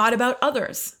and not about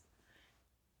others.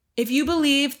 If you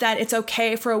believe that it's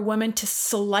okay for a woman to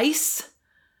slice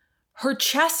her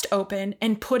chest open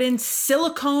and put in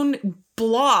silicone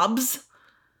blobs,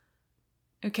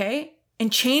 okay,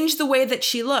 and change the way that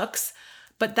she looks,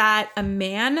 but that a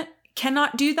man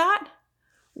cannot do that,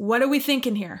 what are we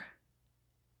thinking here?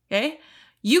 Okay?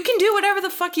 You can do whatever the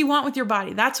fuck you want with your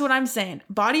body. That's what I'm saying.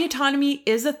 Body autonomy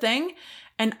is a thing,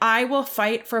 and I will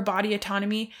fight for body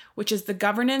autonomy, which is the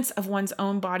governance of one's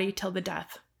own body till the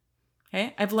death.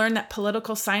 Okay? I've learned that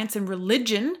political science and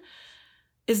religion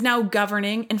is now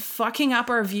governing and fucking up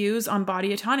our views on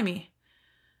body autonomy.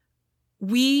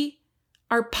 We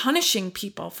are punishing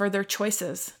people for their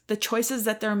choices, the choices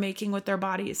that they're making with their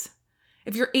bodies.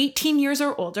 If you're 18 years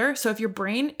or older, so if you're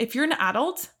an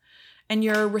adult and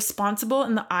you're responsible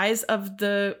in the eyes of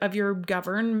your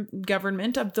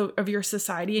government of your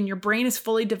society, and your brain is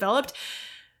fully developed,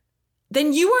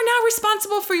 then you are now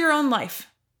responsible for your own life.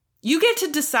 You get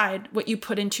to decide what you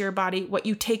put into your body, what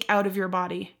you take out of your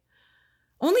body.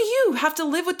 Only you have to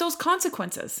live with those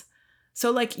consequences.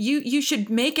 So you should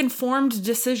make informed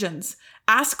decisions.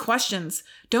 Ask questions.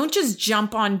 Don't just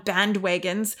jump on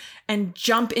bandwagons and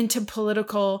jump into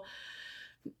political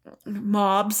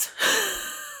mobs.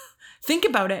 Think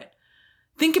about it.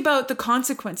 Think about the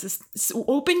consequences. So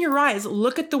open your eyes.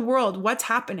 Look at the world. What's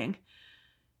happening?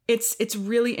 It's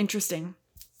really interesting.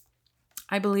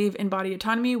 I believe in body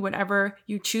autonomy. Whatever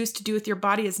you choose to do with your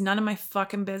body is none of my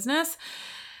fucking business.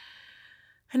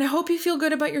 And I hope you feel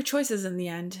good about your choices in the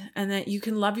end, and that you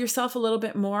can love yourself a little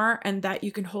bit more, and that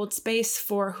you can hold space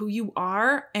for who you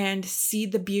are and see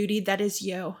the beauty that is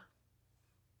you.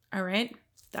 All right?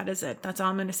 That is it. That's all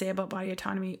I'm going to say about body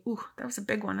autonomy. Ooh, that was a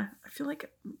big one. I feel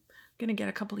like I'm going to get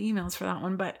a couple of emails for that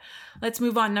one, but let's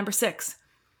move on. Number 6.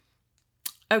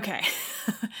 Okay.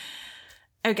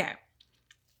 Okay.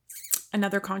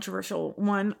 Another controversial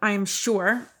one, I'm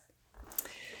sure.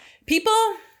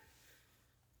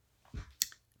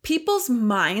 People's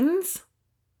minds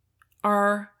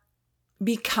are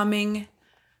becoming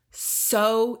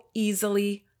so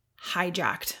easily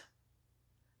hijacked.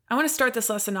 I want to start this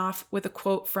lesson off with a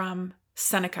quote from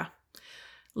Seneca.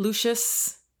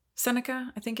 Lucius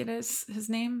Seneca, I think it is his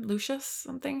name, Lucius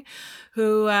something,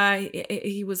 who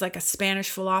he was like a Spanish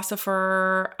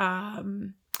philosopher,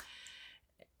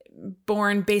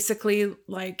 born basically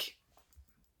like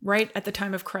right at the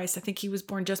time of Christ. I think he was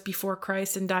born just before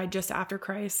Christ and died just after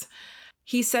Christ.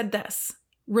 He said this: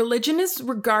 religion is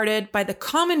regarded by the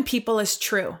common people as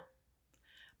true,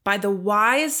 by the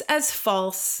wise as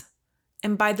false,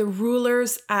 and by the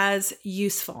rulers as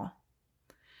useful.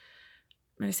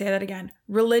 I'm going to say that again.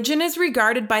 Religion is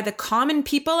regarded by the common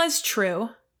people as true,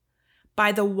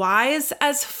 by the wise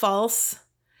as false,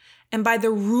 and by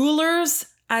the rulers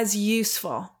as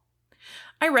useful.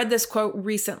 I read this quote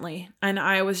recently and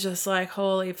I was just like,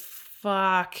 holy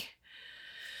fuck.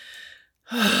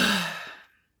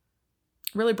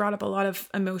 Really brought up a lot of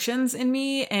emotions in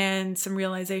me and some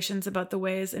realizations about the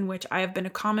ways in which I have been a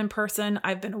common person,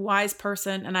 I've been a wise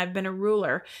person, and I've been a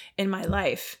ruler in my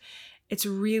life. It's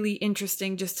really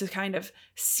interesting just to kind of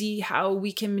see how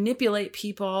we can manipulate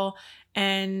people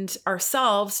and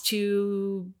ourselves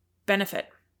to benefit.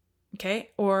 Okay,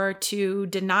 or to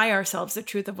deny ourselves the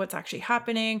truth of what's actually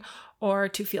happening, or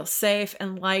to feel safe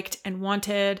and liked and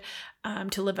wanted,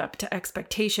 to live up to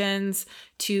expectations,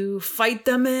 to fight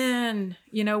them in,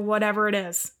 whatever it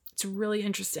is. It's really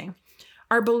interesting.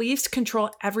 Our beliefs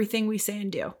control everything we say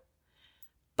and do.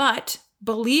 But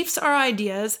beliefs are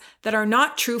ideas that are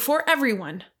not true for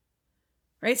everyone.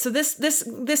 Right? So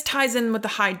this ties in with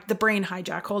the brain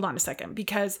hijack. Hold on a second,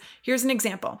 because here's an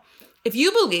example. If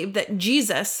you believe that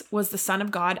Jesus was the Son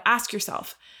of God, ask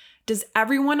yourself, does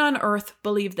everyone on earth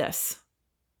believe this?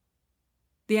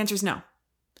 The answer is no.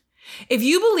 If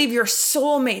you believe your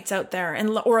soulmate's out there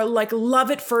or like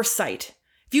love at first sight,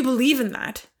 if you believe in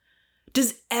that,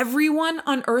 does everyone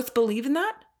on earth believe in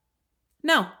that?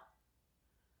 No.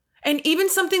 And even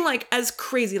something like as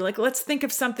crazy, like let's think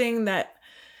of something that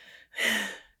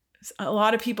a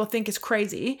lot of people think is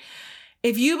crazy.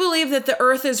 If you believe that the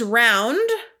earth is round,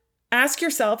 ask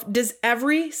yourself, does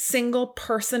every single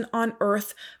person on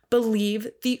earth believe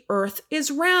the earth is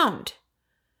round?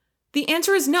 The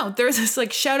answer is no. There's this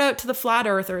like shout out to the flat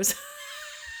earthers.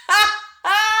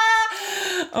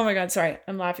 Oh my God, sorry.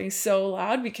 I'm laughing so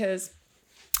loud because,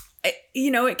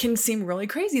 it can seem really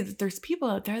crazy that there's people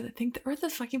out there that think the earth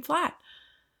is fucking flat.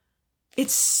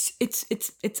 It's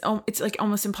like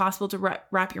almost impossible to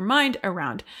wrap your mind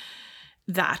around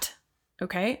that.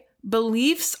 Okay.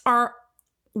 Beliefs are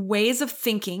ways of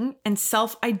thinking and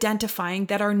self-identifying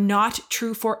that are not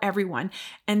true for everyone.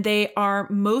 And they are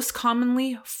most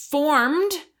commonly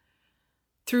formed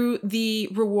through the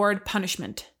reward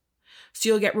punishment. So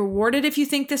you'll get rewarded if you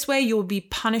think this way. You will be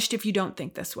punished if you don't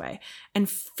think this way. And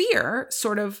fear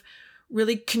sort of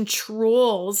really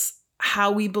controls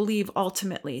how we believe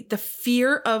ultimately. The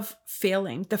fear of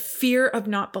failing, the fear of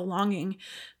not belonging,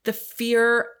 the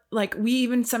fear, like we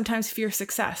even sometimes fear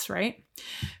success, right?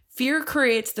 Fear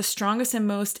creates the strongest and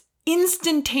most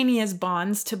instantaneous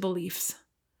bonds to beliefs.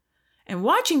 And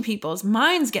watching people's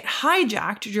minds get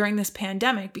hijacked during this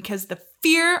pandemic because the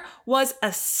fear was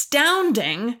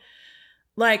astounding,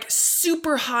 like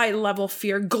super high level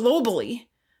fear globally.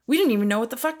 We didn't even know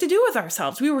what the fuck to do with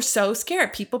ourselves. We were so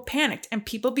scared. People panicked and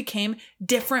people became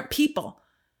different people.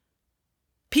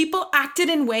 People acted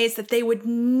in ways that they would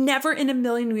never in a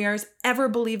million years ever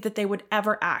believe that they would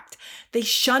ever act. They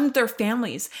shunned their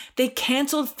families. They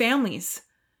canceled families.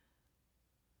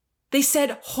 They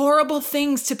said horrible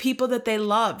things to people that they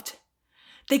loved.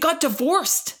 They got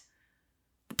divorced.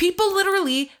 People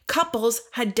literally, couples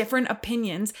had different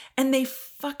opinions and they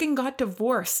fucking got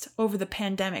divorced over the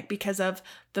pandemic because of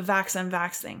the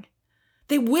vax thing.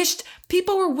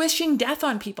 People were wishing death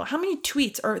on people. How many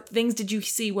tweets or things did you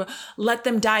see where let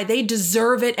them die? They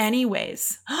deserve it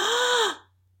anyways.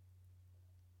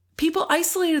 People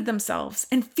isolated themselves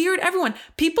and feared everyone.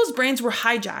 People's brains were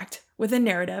hijacked with a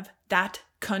narrative that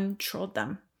controlled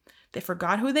them. They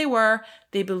forgot who they were.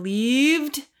 They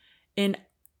believed in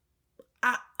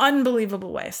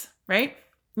unbelievable ways, right?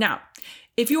 Now,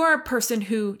 if you are a person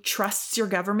who trusts your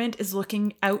government is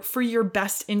looking out for your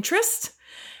best interest,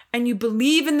 and you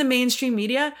believe in the mainstream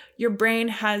media, your brain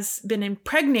has been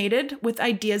impregnated with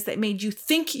ideas that made you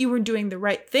think you were doing the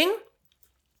right thing.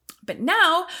 But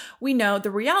now we know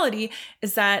the reality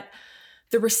is that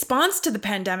the response to the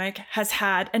pandemic has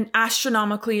had an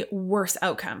astronomically worse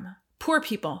outcome. Poor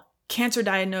people, cancer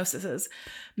diagnoses,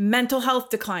 mental health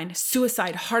decline,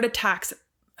 suicide, heart attacks,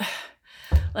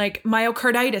 like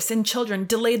myocarditis in children,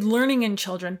 delayed learning in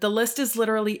children. The list is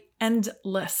literally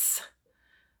endless.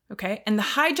 Okay. And the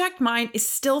hijacked mind is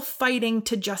still fighting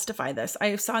to justify this.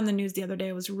 I saw in the news the other day,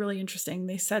 it was really interesting.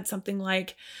 They said something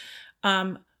like,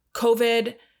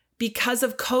 because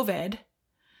of COVID,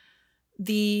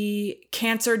 the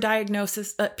cancer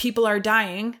diagnosis, people are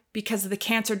dying because of the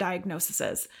cancer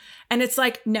diagnoses. And it's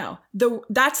like, no,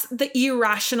 that's the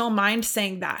irrational mind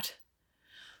saying that.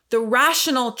 The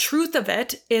rational truth of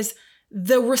it is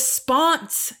the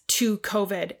response to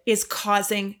COVID is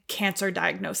causing cancer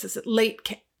diagnosis,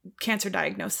 cancer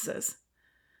diagnoses.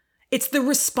 It's the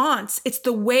response. It's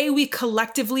the way we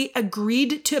collectively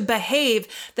agreed to behave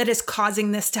that is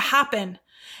causing this to happen.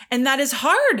 And that is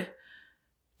hard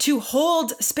to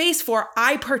hold space for.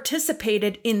 I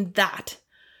participated in that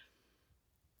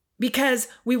because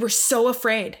we were so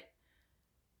afraid,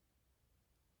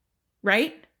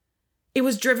 right? It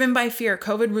was driven by fear.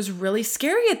 COVID was really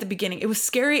scary at the beginning. It was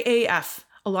scary AF.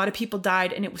 A lot of people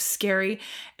died and it was scary.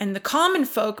 And the common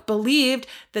folk believed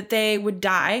that they would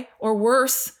die or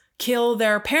worse, kill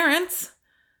their parents.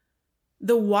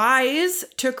 The wise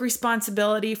took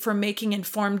responsibility for making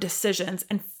informed decisions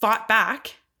and fought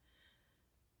back.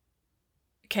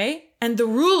 Okay. And the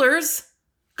rulers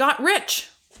got rich.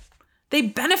 They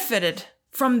benefited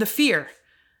from the fear.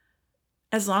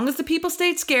 As long as the people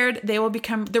stayed scared,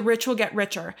 the rich will get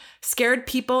richer. Scared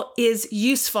people is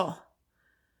useful.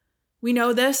 We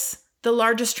know this. The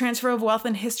largest transfer of wealth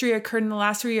in history occurred in the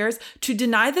last 3 years. To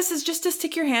deny this is just to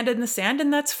stick your hand in the sand,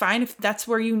 and that's fine if that's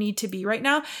where you need to be right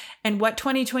now. And what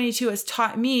 2022 has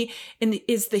taught me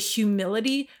is the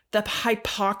humility, the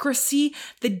hypocrisy,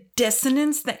 the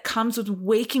dissonance that comes with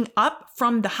waking up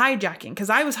from the hijacking. Because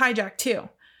I was hijacked too.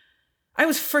 I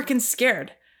was freaking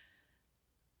scared.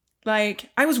 Like,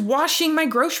 I was washing my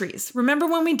groceries. Remember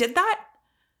when we did that?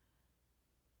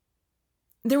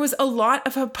 there is a lot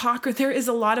of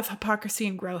hypocrisy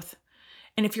and growth.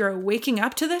 And if you're waking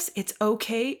up to this, it's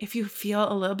okay if you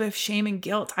feel a little bit of shame and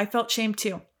guilt. I felt shame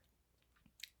too.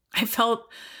 I felt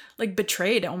like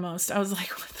betrayed almost. I was like,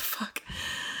 what the fuck?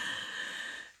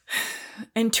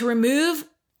 And to remove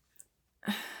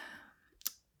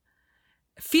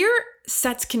fear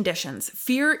sets conditions.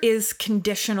 Fear is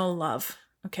conditional love.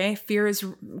 Okay.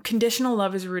 Conditional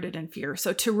love is rooted in fear.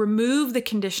 So to remove the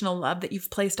conditional love that you've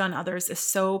placed on others is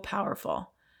so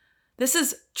powerful. This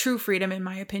is true freedom, in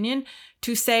my opinion.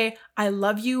 To say, I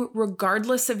love you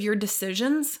regardless of your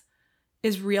decisions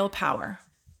is real power.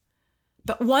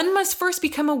 But one must first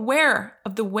become aware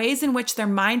of the ways in which their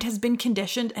mind has been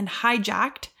conditioned and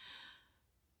hijacked.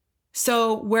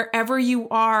 So wherever you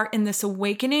are in this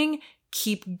awakening,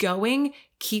 keep going,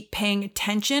 keep paying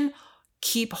attention,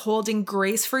 keep holding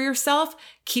grace for yourself,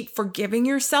 keep forgiving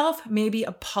yourself, maybe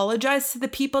apologize to the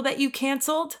people that you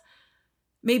canceled,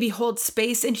 maybe hold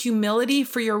space and humility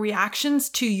for your reactions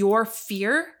to your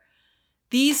fear.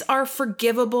 These are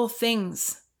forgivable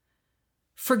things.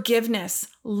 Forgiveness,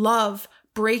 love,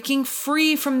 breaking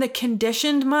free from the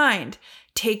conditioned mind,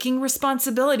 taking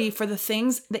responsibility for the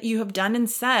things that you have done and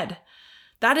said.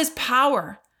 That is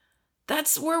power.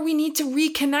 That's where we need to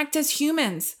reconnect as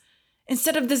humans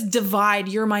instead of this divide,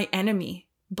 you're my enemy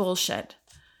bullshit.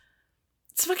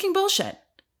 It's fucking bullshit.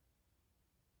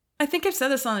 I think I've said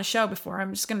this on the show before.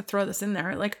 I'm just going to throw this in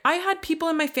there. Like, I had people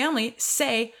in my family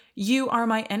say, you are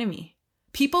my enemy.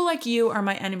 People like you are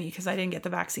my enemy because I didn't get the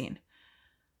vaccine.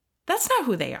 That's not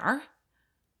who they are.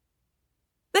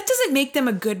 That doesn't make them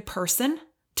a good person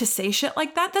to say shit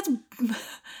like that.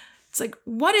 It's like,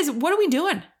 what are we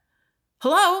doing?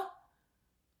 Hello?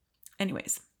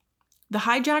 Anyways, the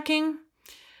hijacking,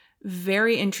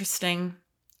 very interesting.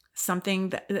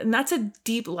 And that's a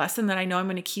deep lesson that I know I'm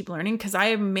going to keep learning because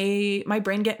my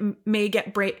brain may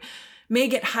get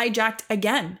hijacked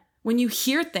again. When you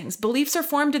hear things, beliefs are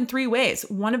formed in 3 ways.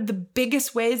 One of the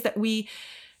biggest ways that we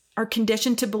are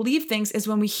conditioned to believe things is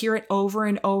when we hear it over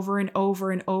and over and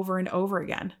over and over and over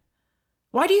again.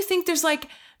 Why do you think there's like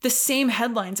the same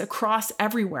headlines across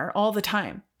everywhere all the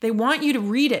time? They want you to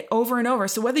read it over and over.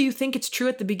 So whether you think it's true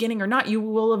at the beginning or not, you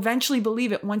will eventually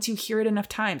believe it once you hear it enough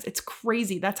times. It's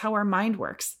crazy. That's how our mind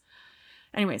works.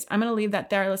 Anyways, I'm going to leave that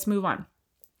there. Let's move on.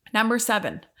 Number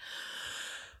 7.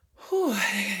 Whew,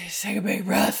 I gotta take a big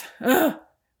breath. Ugh.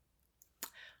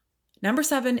 Number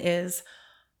 7 is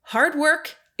hard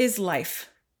work is life.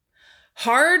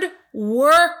 Hard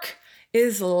work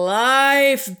is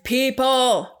life,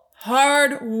 people.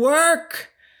 Hard work.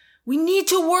 We need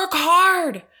to work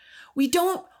hard. We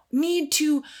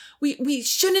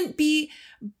shouldn't be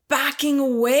backing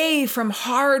away from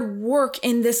hard work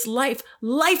in this life.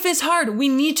 Life is hard. We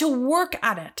need to work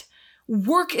at it.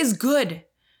 Work is good.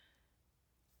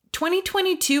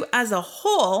 2022 as a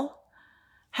whole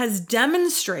has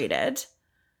demonstrated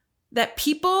that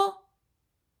people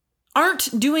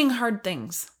aren't doing hard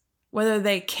things, whether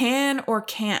they can or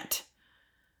can't.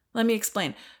 Let me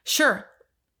explain. Sure.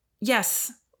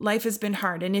 Yes, life has been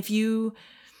hard. And if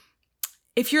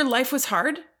your life was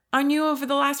hard on you over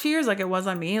the last few years, like it was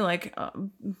on me, like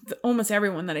almost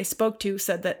everyone that I spoke to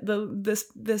said that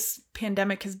this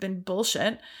pandemic has been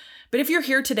bullshit. But if you're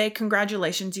here today,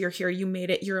 congratulations, you're here, you made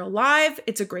it, you're alive.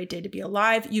 It's a great day to be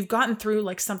alive. You've gotten through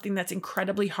like something that's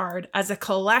incredibly hard. As a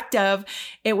collective,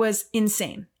 it was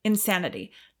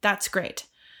insanity. That's great.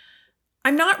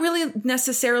 I'm not really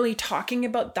necessarily talking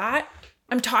about that.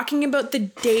 I'm talking about the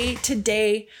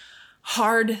day-to-day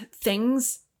hard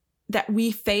things that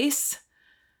we face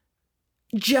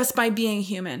just by being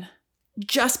human,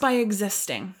 just by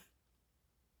existing.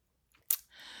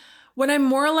 What I'm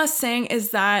more or less saying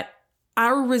is that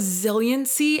our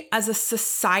resiliency as a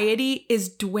society is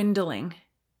dwindling.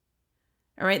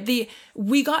 All right.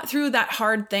 We got through that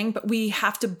hard thing, but we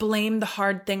have to blame the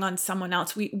hard thing on someone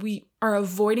else. We are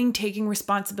avoiding taking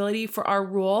responsibility for our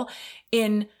role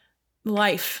in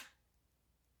life.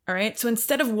 All right. So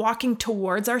instead of walking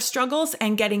towards our struggles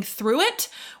and getting through it,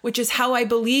 which is how I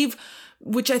believe,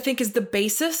 which I think is the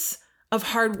basis of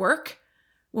hard work,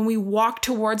 when we walk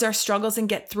towards our struggles and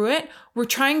get through it, we're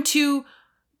trying to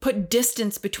put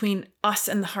distance between us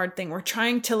and the hard thing. We're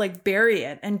trying to like bury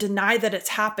it and deny that it's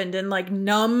happened and like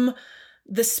numb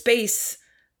the space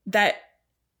that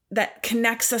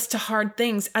connects us to hard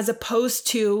things as opposed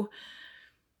to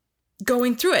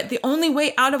going through it. The only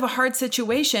way out of a hard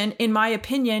situation, in my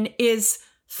opinion, is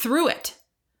through it.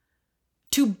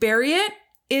 To bury it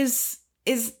is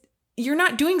you're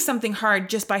not doing something hard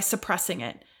just by suppressing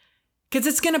it, because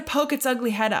it's going to poke its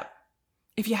ugly head up.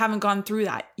 If you haven't gone through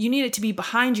that, you need it to be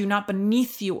behind you, not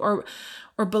beneath you or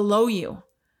below you.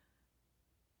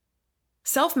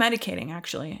 Self-medicating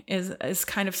actually is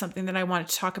kind of something that I wanted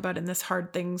to talk about in this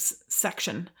hard things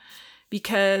section,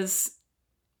 because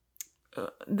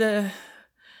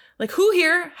who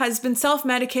here has been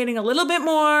self-medicating a little bit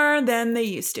more than they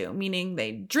used to? Meaning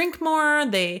they drink more,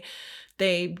 they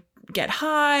get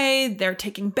high, they're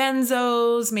taking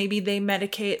benzos, maybe they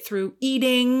medicate through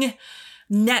eating,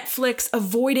 Netflix,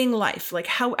 avoiding life. Like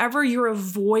however you're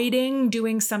avoiding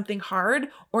doing something hard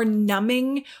or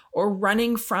numbing or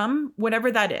running from,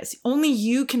 whatever that is. Only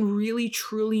you can really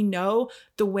truly know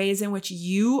the ways in which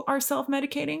you are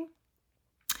self-medicating.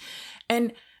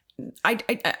 And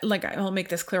I'll make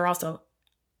this clear also.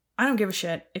 I don't give a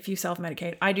shit if you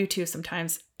self-medicate. I do too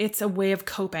sometimes. It's a way of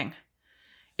coping.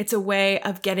 It's a way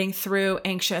of getting through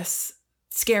anxious,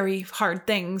 scary, hard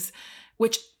things,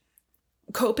 which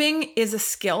coping is a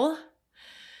skill.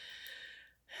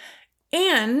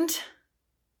 And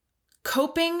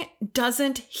coping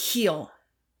doesn't heal.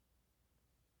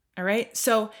 All right?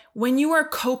 So when you are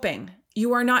coping,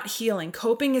 you are not healing.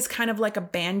 Coping is kind of like a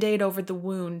Band-Aid over the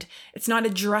wound. It's not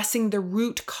addressing the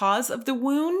root cause of the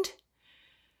wound.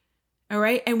 All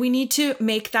right? And we need to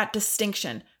make that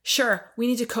distinction. Sure, we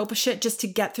need to cope with shit just to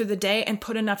get through the day and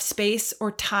put enough space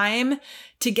or time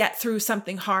to get through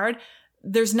something hard.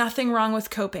 There's nothing wrong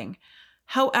with coping.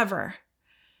 However,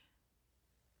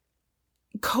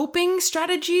 coping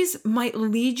strategies might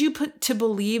lead you to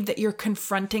believe that you're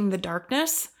confronting the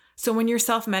darkness. So when you're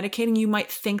self-medicating, you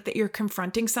might think that you're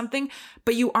confronting something,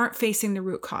 but you aren't facing the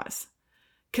root cause.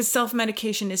 Because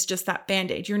self-medication is just that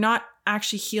Band-Aid. You're not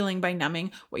actually healing by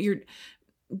numbing.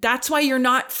 That's why you're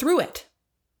not through it.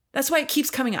 That's why it keeps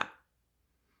coming up.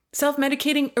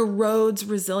 Self-medicating erodes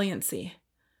resiliency.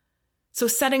 So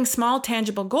setting small,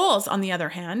 tangible goals, on the other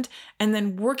hand, and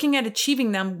then working at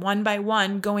achieving them one by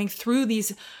one, going through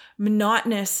these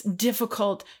monotonous,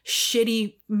 difficult,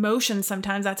 shitty motions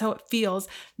sometimes, that's how it feels.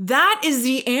 That is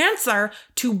the answer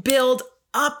to build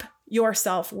up your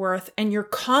self-worth and your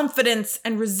confidence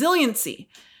and resiliency,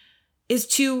 is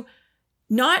to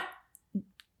not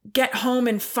get home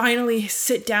and finally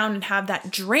sit down and have that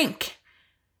drink.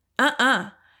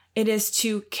 It is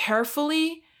to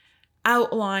carefully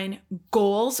outline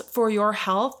goals for your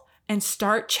health and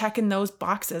start checking those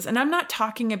boxes. And I'm not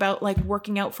talking about like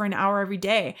working out for an hour every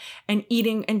day and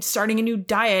eating and starting a new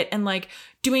diet and like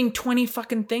doing 20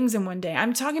 fucking things in one day.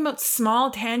 I'm talking about small,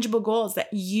 tangible goals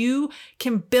that you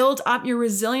can build up your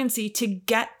resiliency to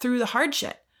get through the hard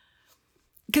shit.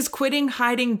 Because quitting,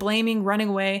 hiding, blaming, running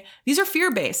away, these are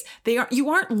fear-based. You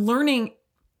aren't learning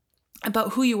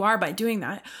about who you are by doing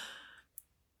that.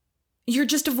 You're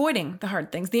just avoiding the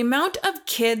hard things. The amount of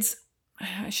kids,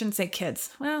 I shouldn't say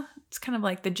kids. Well, it's kind of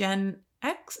like the Gen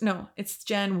X. No, it's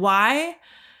Gen Y.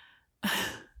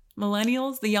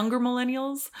 Millennials, the younger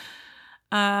millennials,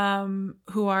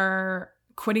 who are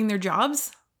quitting their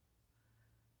jobs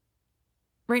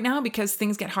right now because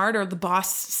things get hard or the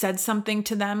boss said something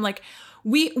to them. Like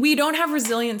we don't have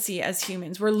resiliency as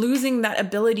humans. We're losing that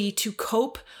ability to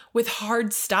cope with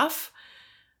hard stuff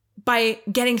by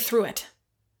getting through it.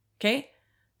 Okay?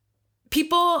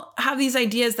 People have these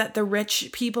ideas that the rich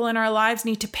people in our lives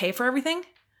need to pay for everything.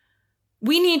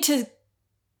 We need to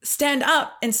stand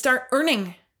up and start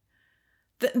earning.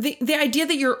 The idea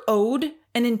that you're owed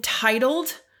and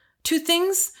entitled to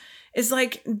things is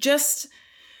like just,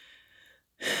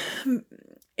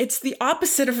 it's the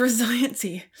opposite of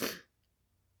resiliency.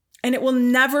 And it will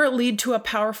never lead to a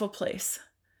powerful place.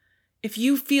 If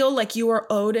you feel like you are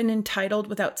owed and entitled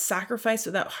without sacrifice,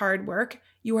 without hard work,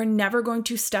 you are never going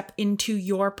to step into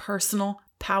your personal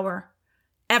power,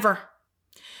 ever.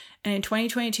 And in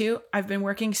 2022, I've been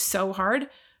working so hard.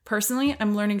 Personally,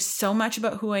 I'm learning so much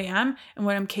about who I am and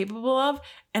what I'm capable of,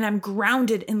 and I'm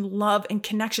grounded in love and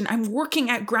connection. I'm working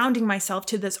at grounding myself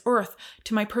to this earth,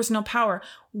 to my personal power.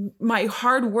 My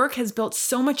hard work has built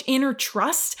so much inner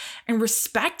trust and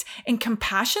respect and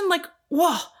compassion. Like,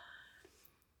 whoa.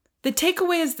 The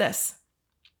takeaway is this.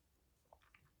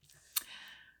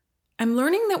 I'm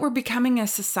learning that we're becoming a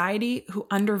society who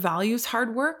undervalues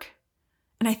hard work,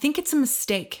 and I think it's a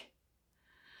mistake.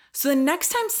 So the next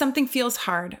time something feels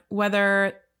hard,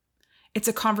 whether it's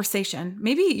a conversation,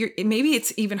 maybe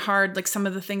it's even hard, like some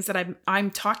of the things that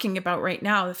I'm talking about right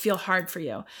now that feel hard for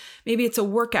you. Maybe it's a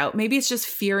workout. Maybe it's just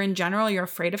fear in general. You're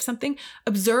afraid of something.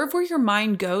 Observe where your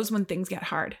mind goes when things get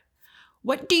hard.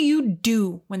 What do you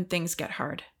do when things get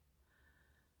hard?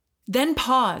 Then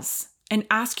pause and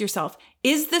ask yourself,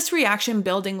 is this reaction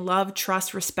building love,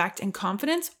 trust, respect, and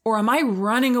confidence? Or am I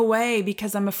running away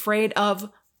because I'm afraid of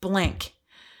blank?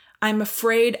 I'm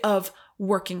afraid of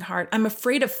working hard. I'm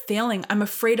afraid of failing. I'm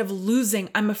afraid of losing.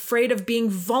 I'm afraid of being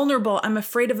vulnerable. I'm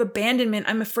afraid of abandonment.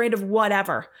 I'm afraid of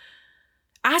whatever.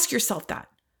 Ask yourself that.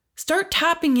 Start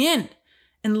tapping in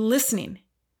and listening.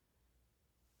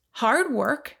 Hard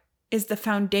work is the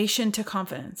foundation to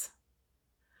confidence.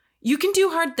 You can do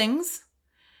hard things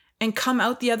and come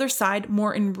out the other side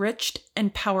more enriched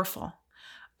and powerful.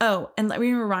 Oh, and let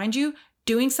me remind you,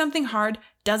 doing something hard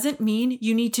doesn't mean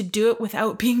you need to do it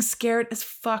without being scared as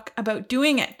fuck about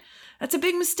doing it. That's a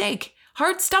big mistake.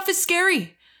 Hard stuff is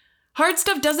scary. Hard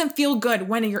stuff doesn't feel good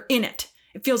when you're in it.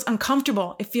 It feels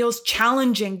uncomfortable. It feels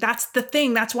challenging. That's the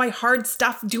thing. That's why hard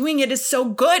stuff, doing it is so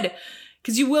good,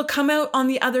 because you will come out on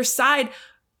the other side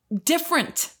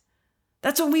different.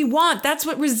 That's what we want. That's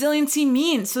what resiliency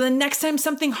means. So the next time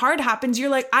something hard happens, you're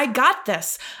like, I got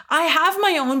this. I have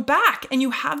my own back. And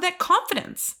you have that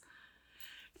confidence.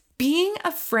 Being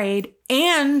afraid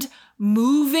and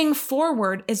moving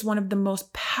forward is one of the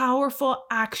most powerful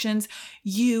actions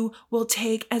you will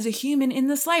take as a human in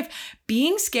this life.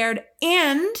 Being scared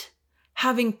and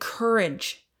having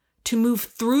courage to move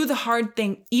through the hard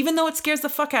thing, even though it scares the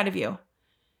fuck out of you,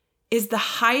 is the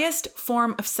highest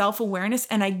form of self-awareness.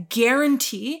 And I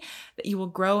guarantee that you will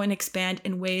grow and expand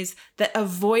in ways that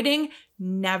avoiding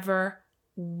never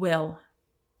will.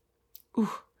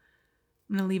 Ooh,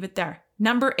 I'm going to leave it there.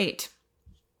 Number 8.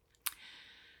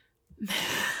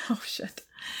 Oh, shit.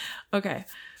 Okay.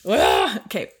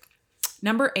 Okay.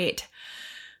 Number 8.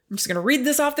 I'm just going to read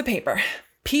this off the paper.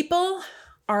 People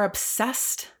are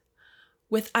obsessed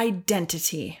with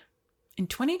identity. In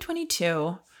 2022,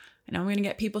 I know I'm going to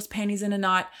get people's panties in a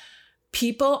knot.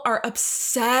 People are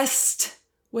obsessed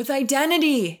with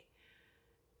identity.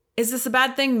 Is this a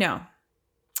bad thing? No.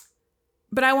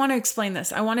 But I want to explain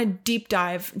this. I want to deep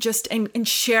dive just and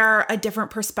share a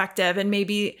different perspective and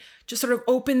maybe just sort of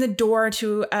open the door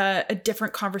to a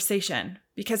different conversation,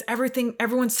 because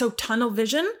everyone's so tunnel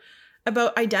vision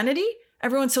about identity.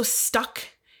 Everyone's so stuck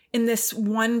in this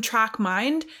one track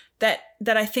mind that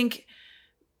I think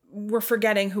we're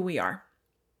forgetting who we are.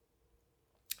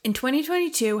 In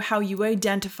 2022, how you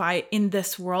identify in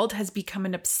this world has become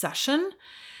an obsession.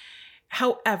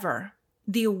 However,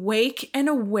 the awake and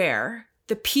aware,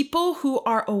 the people who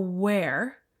are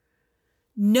aware,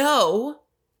 know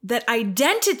that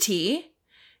identity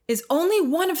is only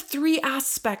one of 3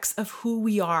 aspects of who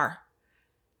we are.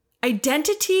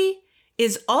 Identity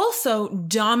is also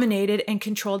dominated and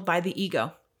controlled by the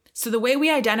ego. So the way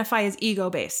we identify is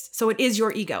ego-based. So it is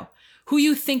your ego. Who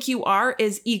you think you are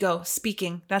is ego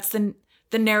speaking. That's the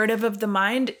narrative of the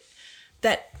mind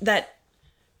that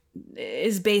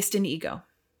is based in ego.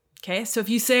 Okay, so if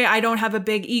you say, I don't have a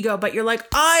big ego, but you're like,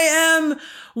 I am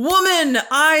woman,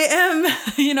 I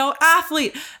am,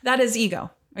 athlete, that is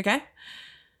ego, okay?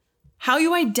 How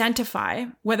you identify,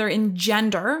 whether in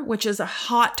gender, which is a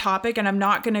hot topic, and I'm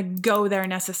not going to go there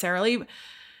necessarily,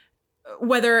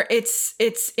 whether it's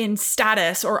in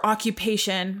status or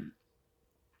occupation,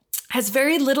 has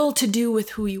very little to do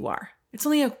with who you are. It's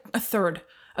only a third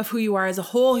of who you are as a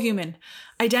whole human.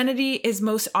 Identity is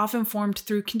most often formed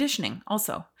through conditioning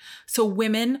also. So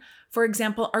women, for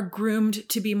example, are groomed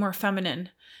to be more feminine.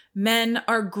 Men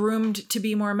are groomed to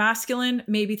be more masculine.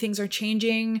 Maybe things are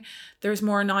changing. There's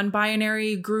more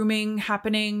non-binary grooming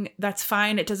happening. That's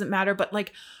fine. It doesn't matter. But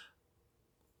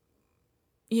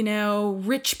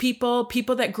rich people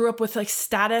that grew up with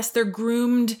status, they're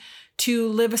groomed to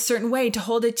live a certain way, to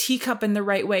hold a teacup in the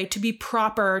right way, to be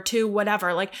proper, to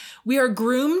whatever. We are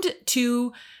groomed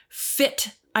to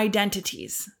fit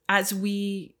identities as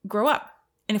we grow up.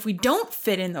 And if we don't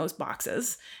fit in those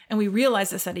boxes, and we realize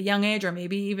this at a young age, or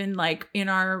maybe even in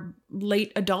our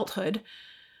late adulthood,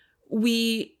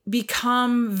 we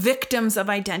become victims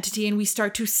of identity, and we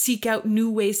start to seek out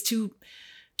new ways to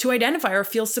identify or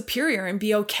feel superior and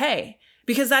be okay.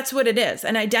 Because that's what it is.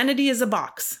 An identity is a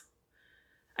box.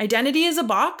 Identity is a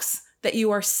box that you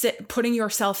are putting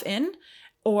yourself in,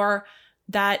 or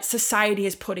that society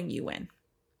is putting you in.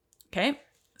 Okay?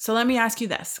 So let me ask you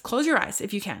this. Close your eyes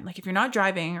if you can. If you're not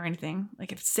driving or anything,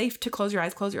 if it's safe to close your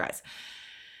eyes.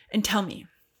 And tell me,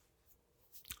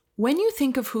 when you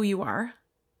think of who you are,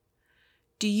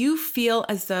 do you feel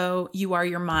as though you are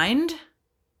your mind,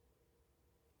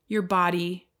 your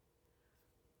body,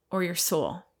 or your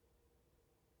soul?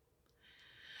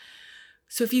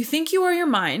 So if you think you are your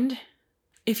mind,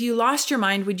 if you lost your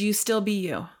mind, would you still be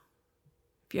you?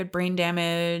 If you had brain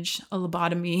damage, a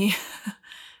lobotomy, if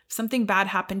something bad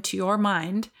happened to your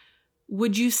mind,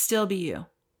 would you still be you?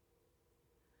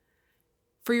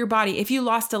 For your body, if you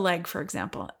lost a leg, for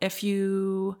example, if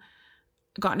you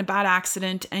got in a bad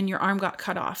accident and your arm got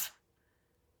cut off,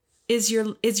 is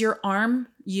your arm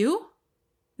you?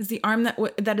 Is the arm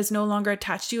that is no longer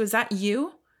attached to you, is that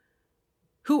you?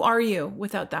 Who are you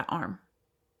without that arm?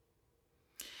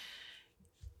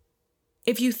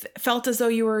 If you felt as though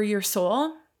you were your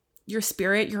soul, your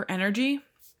spirit, your energy,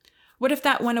 what if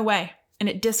that went away and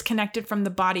it disconnected from the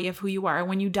body of who you are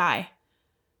when you die?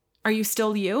 Are you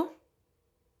still you?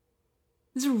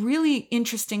 These are really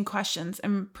interesting questions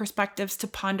and perspectives to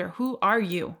ponder. Who are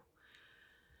you?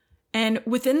 And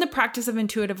within the practice of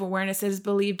intuitive awareness, it is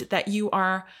believed that you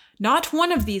are not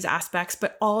one of these aspects,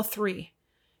 but all three.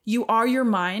 You are your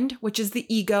mind, which is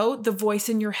the ego, the voice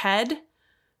in your head.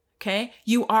 Okay.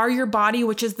 You are your body,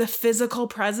 which is the physical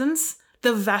presence,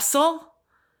 the vessel.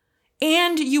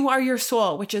 And you are your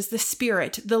soul, which is the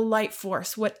spirit, the light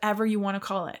force, whatever you want to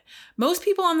call it. Most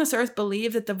people on this earth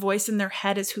believe that the voice in their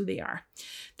head is who they are.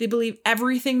 They believe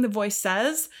everything the voice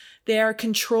says. They are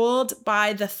controlled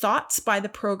by the thoughts, by the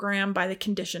program, by the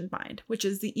conditioned mind, which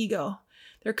is the ego.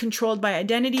 They're controlled by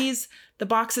identities, the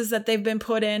boxes that they've been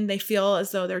put in. They feel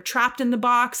as though they're trapped in the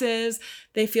boxes.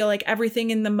 They feel like everything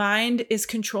in the mind is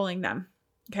controlling them.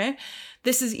 Okay?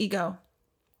 This is ego.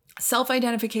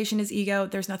 Self-identification is ego.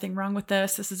 There's nothing wrong with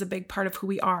this. This is a big part of who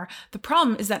we are. The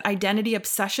problem is that identity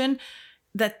obsession,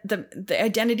 that the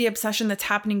identity obsession that's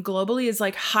happening globally is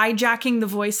like hijacking the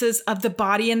voices of the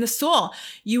body and the soul.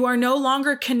 You are no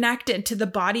longer connected to the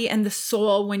body and the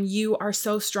soul when you are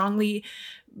so strongly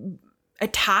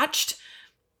attached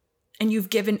and you've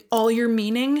given all your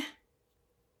meaning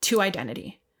to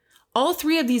identity. All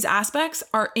three of these aspects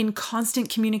are in constant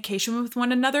communication with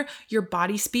one another. Your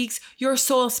body speaks, your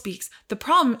soul speaks. The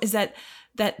problem is that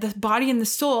the body and the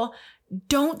soul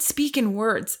don't speak in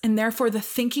words, and therefore the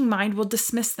thinking mind will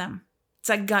dismiss them. It's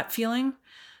that gut feeling,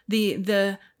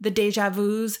 the deja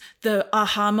vus, the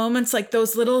aha moments, like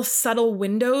those little subtle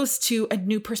windows to a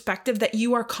new perspective that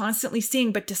you are constantly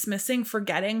seeing, but dismissing,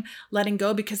 forgetting, letting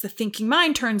go, because the thinking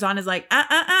mind turns on, is like,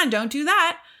 don't do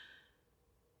that.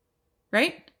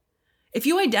 Right? If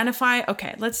you identify,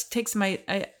 okay, let's take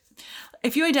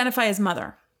if you identify as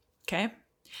mother, okay,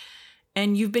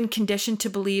 and you've been conditioned to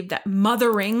believe that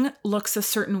mothering looks a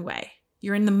certain way,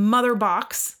 you're in the mother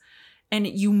box and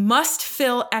you must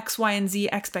fill X, Y, and Z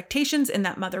expectations in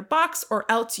that mother box, or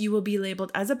else you will be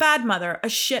labeled as a bad mother, a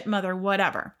shit mother,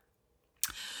 whatever.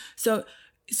 So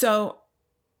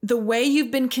the way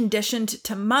you've been conditioned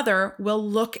to mother will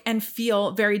look and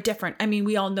feel very different. I mean,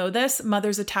 we all know this.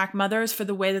 Mothers attack mothers for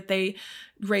the way that they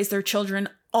raise their children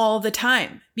all the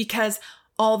time, because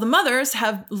all the mothers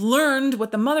have learned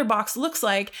what the mother box looks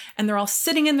like, and they're all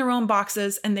sitting in their own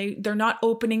boxes, and they're not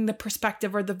opening the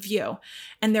perspective or the view,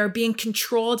 and they're being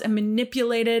controlled and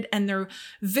manipulated, and they're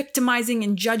victimizing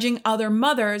and judging other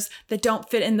mothers that don't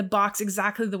fit in the box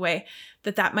exactly the way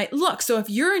that might look. So if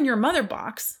you're in your mother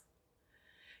box,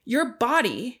 your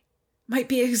body might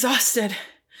be exhausted.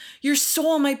 Your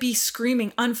soul might be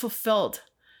screaming unfulfilled.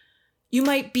 You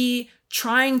might be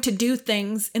trying to do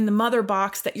things in the mother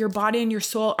box that your body and your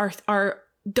soul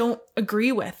don't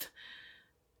agree with,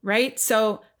 right?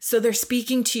 So they're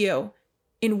speaking to you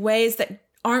in ways that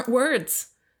aren't words.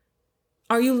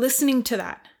 Are you listening to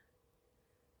that?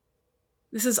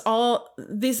 This is all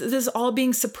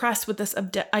being suppressed with this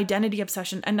identity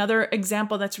obsession. Another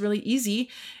example that's really easy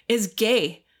is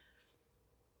gay.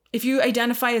 If you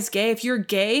identify as gay, if you're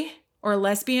gay or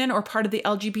lesbian or part of the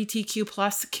LGBTQ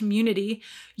plus community,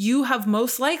 you have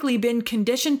most likely been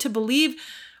conditioned to believe,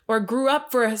 or grew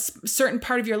up for a certain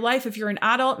part of your life, if you're an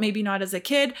adult, maybe not as a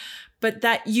kid, but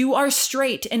that you are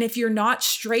straight. And if you're not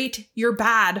straight, you're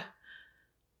bad.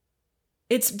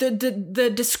 It's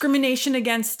the discrimination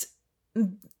against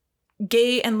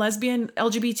gay and lesbian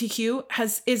LGBTQ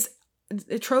is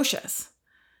atrocious.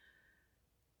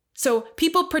 So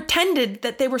people pretended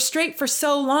that they were straight for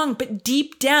so long, but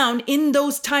deep down in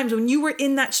those times when you were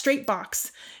in that straight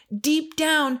box, deep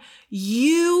down,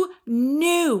 you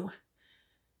knew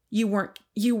you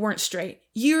weren't straight.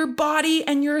 Your body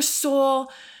and your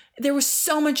soul, there was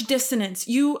so much dissonance.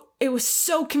 It was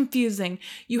so confusing.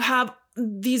 You have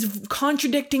these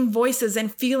contradicting voices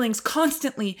and feelings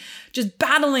constantly just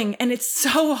battling, and it's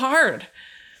so hard.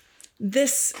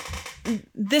 This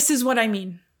is what I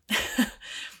mean.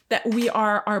 That we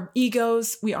are our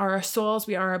egos, we are our souls,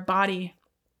 we are our body.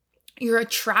 Your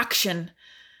attraction,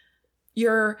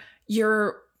 your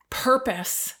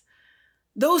purpose,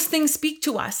 those things speak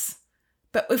to us.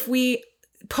 But if we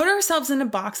put ourselves in a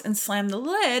box and slam the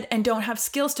lid and don't have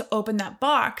skills to open that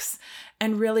box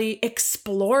and really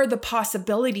explore the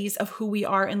possibilities of who we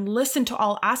are and listen to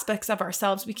all aspects of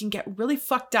ourselves, we can get really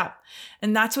fucked up.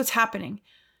 And that's what's happening.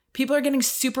 People are getting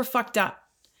super fucked up.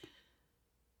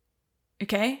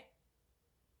 Okay?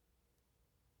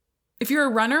 If you're a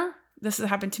runner, this has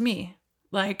happened to me.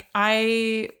 Like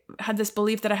I had this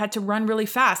belief that I had to run really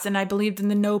fast, and I believed in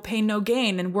the no pain, no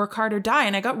gain and work hard or die.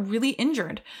 And I got really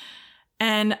injured.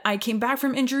 And I came back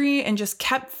from injury and just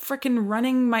kept freaking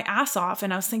running my ass off.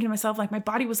 And I was thinking to myself, like, my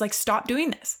body was like, stop doing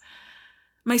this.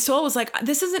 My soul was like,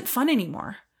 this isn't fun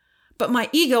anymore. But my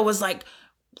ego was like,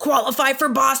 qualify for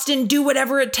Boston, do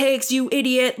whatever it takes, you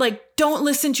idiot. Like, don't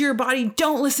listen to your body.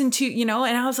 Don't listen to, and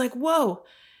I was like, whoa,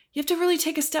 you have to really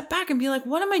take a step back and be like,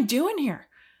 what am I doing here?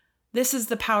 This is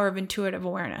the power of intuitive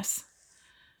awareness.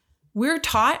 We're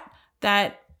taught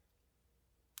that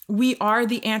we are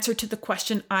the answer to the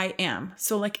question, I am.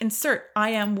 So like insert, I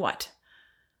am what?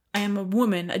 I am a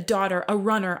woman, a daughter, a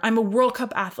runner. I'm a World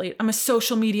Cup athlete. I'm a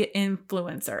social media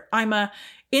influencer. I'm a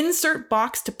insert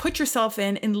box to put yourself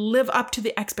in and live up to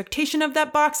the expectation of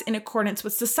that box in accordance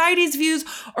with society's views,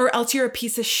 or else you're a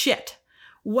piece of shit.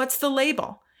 What's the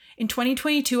label? In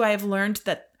 2022, I have learned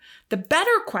that the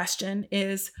better question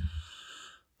is,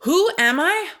 who am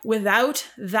I without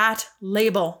that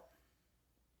label?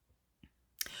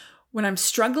 When I'm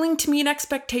struggling to meet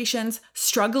expectations,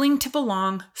 struggling to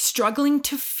belong, struggling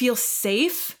to feel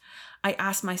safe, I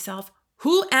ask myself,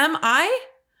 who am I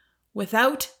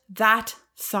without that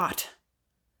thought?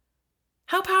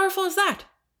 How powerful is that?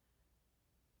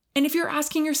 And if you're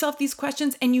asking yourself these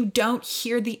questions and you don't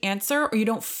hear the answer, or you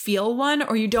don't feel one,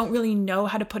 or you don't really know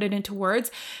how to put it into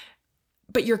words,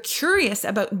 but you're curious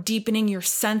about deepening your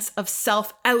sense of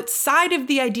self outside of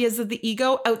the ideas of the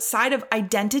ego, outside of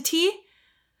identity,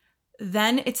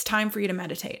 then it's time for you to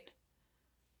meditate.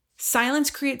 Silence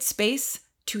creates space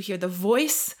to hear the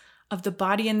voice of the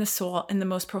body and the soul, and the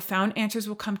most profound answers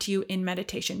will come to you in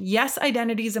meditation. Yes,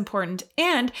 identity is important,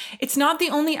 and it's not the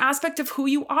only aspect of who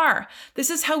you are.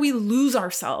 This is how we lose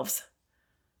ourselves.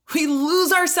 We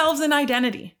lose ourselves in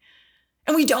identity.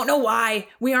 And we don't know why.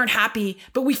 We aren't happy,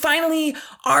 but we finally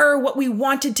are what we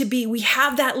wanted to be. We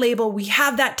have that label, we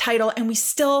have that title, and we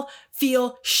still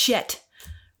feel shit.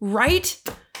 Right?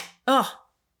 Ugh.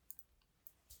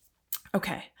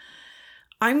 Okay.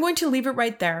 I'm going to leave it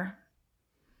right there.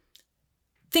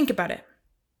 Think about it.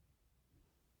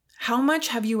 How much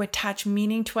have you attached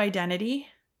meaning to identity?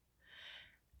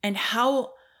 And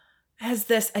how has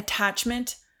this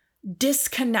attachment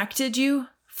disconnected you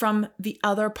from the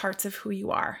other parts of who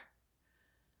you are?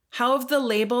 How have the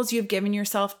labels you've given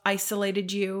yourself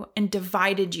isolated you and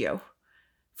divided you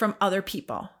from other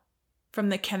people, from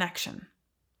the connection?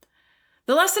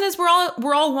 The lesson is we're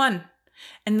all one.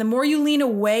 And the more you lean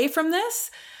away from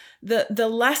this, the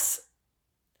less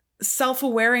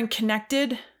self-aware and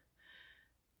connected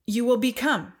you will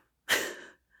become.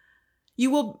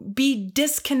 You will be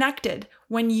disconnected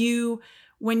when you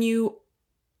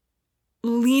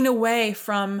lean away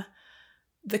from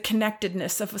the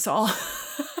connectedness of us all.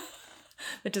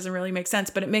 That doesn't really make sense,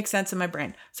 but it makes sense in my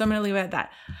brain. So I'm going to leave it at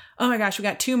that. Oh my gosh, we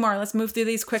got 2 more. Let's move through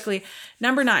these quickly.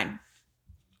 Number 9.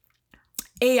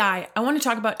 AI. I want to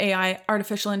talk about AI,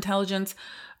 artificial intelligence.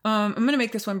 I'm going to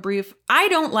make this one brief. I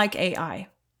don't like AI.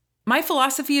 My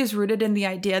philosophy is rooted in the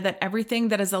idea that everything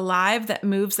that is alive, that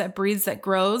moves, that breathes, that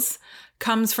grows,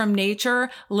 comes from nature,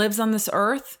 lives on this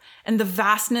earth, and the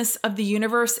vastness of the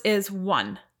universe is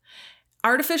one.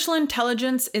 Artificial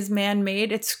intelligence is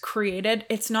man-made. It's created.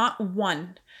 It's not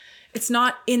one. It's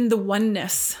not in the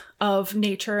oneness of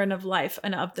nature and of life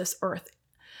and of this earth.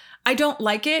 I don't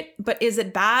like it, but is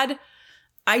it bad?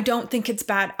 I don't think it's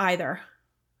bad either.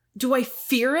 Do I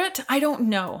fear it? I don't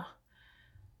know.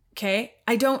 Okay.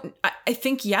 I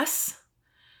think yes.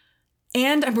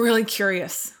 And I'm really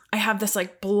curious. I have this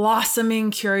like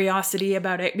blossoming curiosity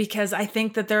about it because I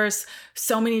think that there's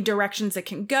so many directions it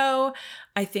can go.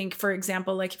 I think, for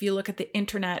example, like if you look at the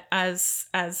internet as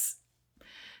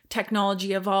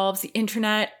technology evolves, the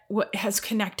internet has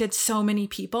connected so many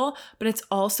people, but it's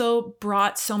also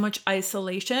brought so much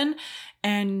isolation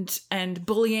and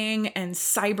bullying and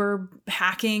cyber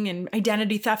hacking and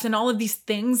identity theft and all of these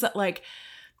things that like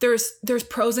there's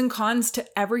pros and cons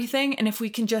to everything. And if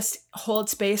we can just hold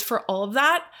space for all of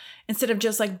that instead of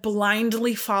just like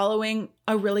blindly following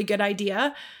a really good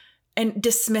idea and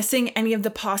dismissing any of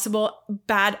the possible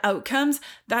bad outcomes,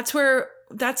 that's where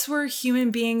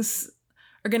human beings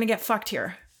are going to get fucked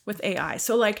here with AI.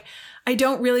 So like, I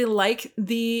don't really like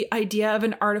the idea of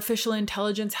an artificial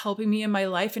intelligence helping me in my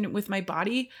life and with my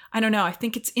body. I don't know. I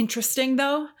think it's interesting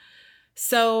though.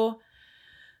 So,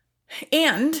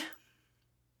 and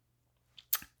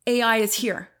AI is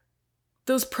here.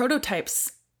 Those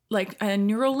prototypes, like a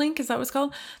Neuralink, is that what it's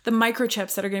called? The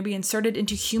microchips that are going to be inserted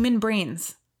into human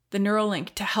brains, the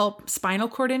Neuralink, to help spinal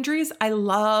cord injuries. I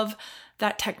love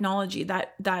that technology,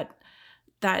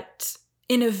 that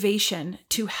innovation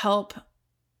to help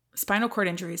spinal cord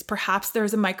injuries. Perhaps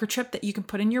there's a microchip that you can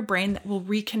put in your brain that will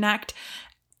reconnect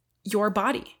your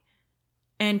body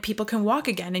and people can walk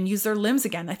again and use their limbs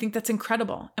again. I think that's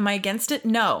incredible. Am I against it?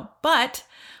 No. But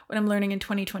what I'm learning in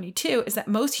 2022 is that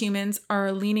most humans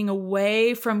are leaning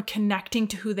away from connecting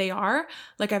to who they are,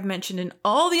 like I've mentioned in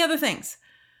all the other things.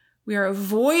 We are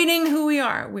avoiding who we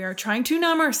are. We are trying to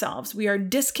numb ourselves. We are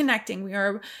disconnecting. We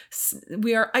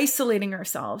are isolating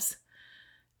ourselves.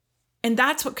 And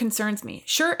that's what concerns me.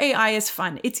 Sure, AI is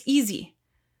fun. It's easy.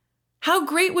 How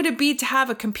great would it be to have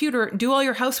a computer do all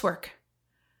your housework?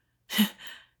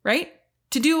 Right?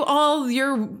 To do all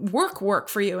your work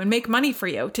for you and make money for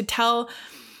you, to tell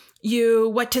you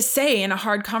what to say in a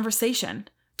hard conversation,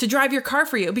 to drive your car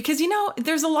for you. Because,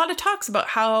 there's a lot of talks about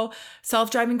how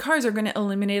self-driving cars are going to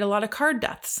eliminate a lot of car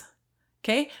deaths.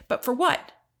 Okay? But for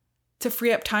what? To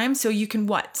free up time so you can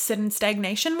what? Sit in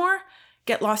stagnation more?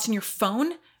 Get lost in your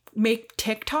phone? Make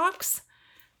TikToks?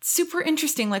 Super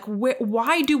interesting. Like,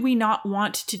 why do we not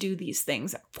want to do these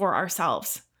things for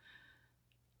ourselves?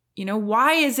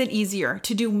 Why is it easier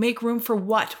to make room for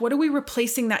what? What are we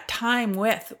replacing that time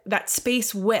with, that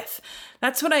space with?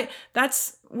 That's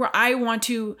where I want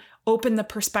to open the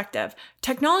perspective.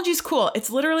 Technology is cool.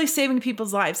 It's literally saving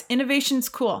people's lives. Innovation's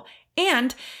cool.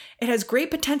 And it has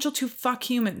great potential to fuck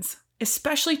humans,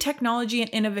 especially technology and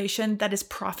innovation that is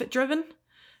profit driven,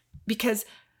 because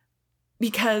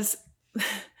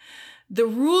the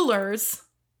rulers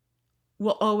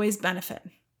will always benefit.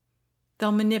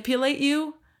 They'll manipulate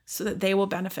you so that they will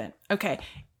benefit. Okay,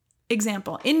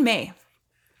 example. In May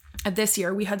of this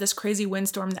year, we had this crazy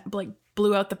windstorm that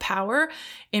blew out the power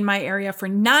in my area for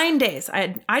 9 days. I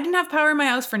didn't have power in my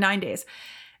house for 9 days.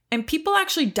 And people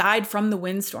actually died from the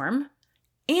windstorm.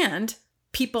 And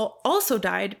people also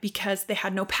died because they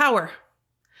had no power.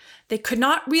 They could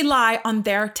not rely on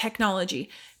their technology.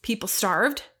 People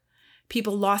starved.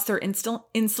 People lost their insulin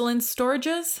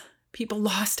storages. People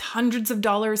lost hundreds of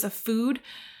dollars of food.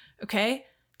 Okay?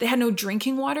 They had no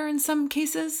drinking water in some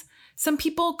cases. Some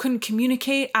people couldn't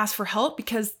communicate, ask for help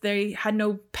because they had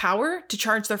no power to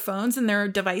charge their phones and their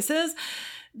devices.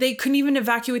 They couldn't even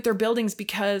evacuate their buildings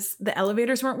because the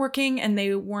elevators weren't working and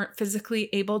they weren't physically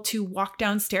able to walk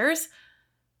downstairs.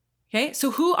 Okay,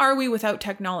 so who are we without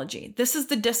technology? This is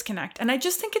the disconnect. And I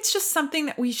just think it's just something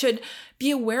that we should be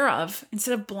aware of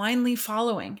instead of blindly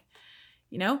following.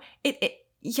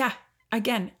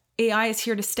 Again, AI is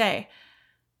here to stay.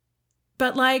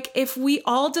 But if we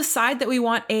all decide that we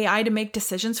want AI to make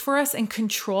decisions for us and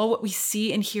control what we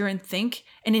see and hear and think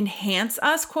and enhance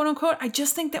us, quote unquote, I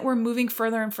just think that we're moving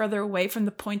further and further away from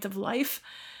the point of life.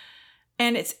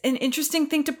 And it's an interesting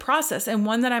thing to process and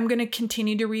one that I'm going to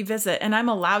continue to revisit. And I'm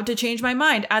allowed to change my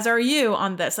mind, as are you,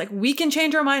 on this. We can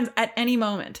change our minds at any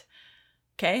moment.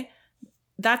 Okay?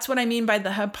 That's what I mean by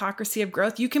the hypocrisy of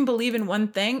growth. You can believe in one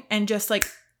thing and just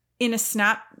in a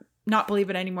snap, not believe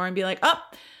it anymore and be like, oh,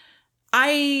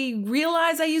 I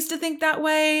realize I used to think that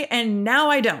way and now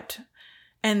I don't.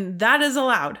 And that is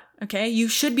allowed. Okay? You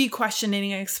should be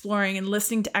questioning and exploring and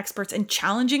listening to experts and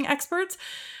challenging experts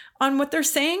on what they're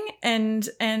saying. And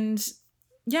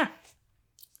yeah,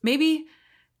 maybe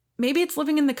it's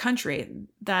living in the country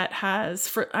that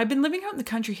I've been living out in the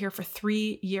country here for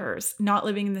 3 years, not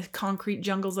living in the concrete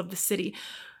jungles of the city.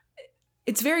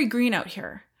 It's very green out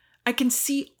here. I can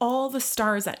see all the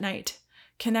stars at night.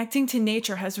 Connecting to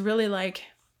nature has really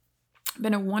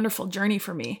been a wonderful journey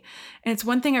for me. And it's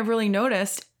one thing I've really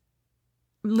noticed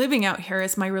living out here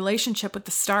is my relationship with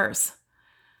the stars.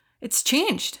 It's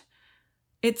changed.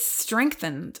 It's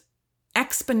strengthened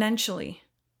exponentially.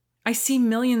 I see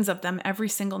millions of them every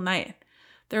single night.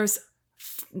 There's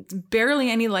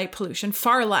barely any light pollution,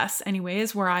 far less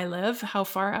anyways, where I live, how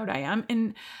far out I am.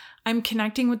 And I'm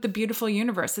connecting with the beautiful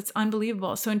universe. It's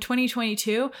unbelievable. So in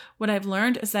 2022, what I've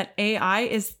learned is that AI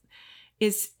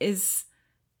is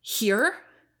here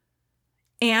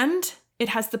and it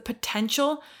has the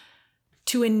potential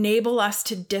to enable us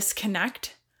to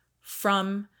disconnect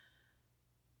from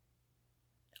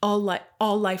all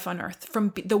life on Earth,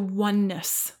 from the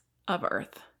oneness of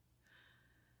Earth.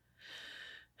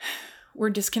 We're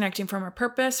disconnecting from our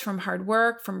purpose, from hard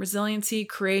work, from resiliency,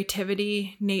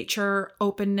 creativity, nature,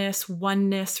 openness,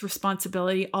 oneness,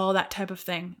 responsibility, all that type of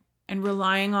thing, and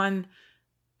relying on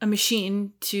a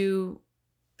machine to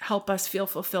help us feel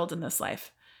fulfilled in this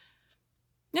life.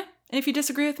 Yeah. And if you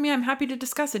disagree with me, I'm happy to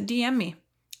discuss it. DM me.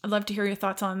 I'd love to hear your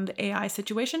thoughts on the AI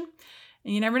situation.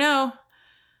 And you never know,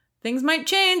 things might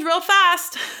change real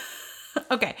fast.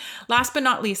 Okay. Last but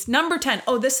not least, number 10.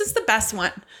 Oh, this is the best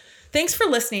one. Thanks for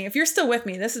listening. If you're still with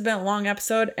me, this has been a long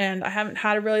episode and I haven't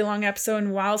had a really long episode in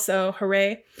a while, so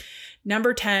hooray.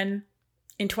 Number 10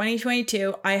 in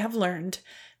 2022, I have learned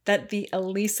that the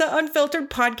Elisa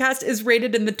Unfiltered podcast is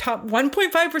rated in the top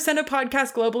 1.5% of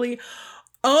podcasts globally.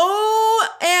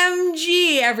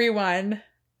 OMG, everyone.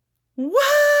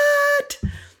 What?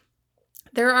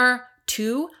 There are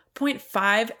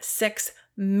 2.56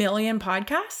 million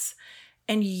podcasts,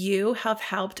 and you have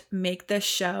helped make this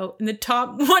show in the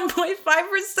top 1.5%.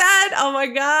 Oh my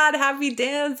God, happy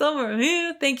dance over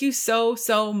here. Thank you so,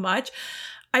 so much.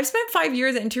 I've spent 5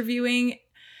 years interviewing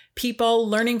people,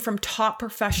 learning from top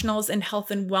professionals in health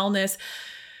and wellness,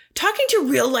 talking to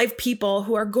real life people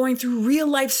who are going through real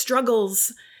life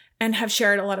struggles, and have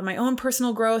shared a lot of my own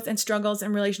personal growth and struggles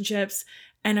and relationships.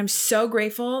 And I'm so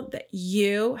grateful that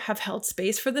you have held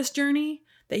space for this journey,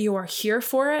 that you are here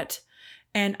for it.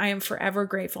 And I am forever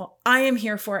grateful. I am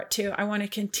here for it too. I want to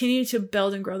continue to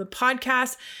build and grow the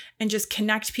podcast and just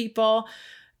connect people,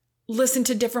 listen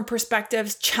to different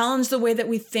perspectives, challenge the way that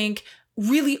we think,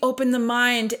 really open the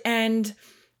mind and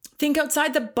think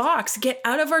outside the box, get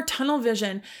out of our tunnel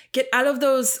vision, get out of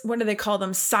those, what do they call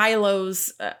them?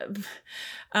 Silos,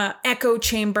 echo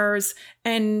chambers,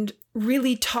 and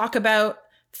really talk about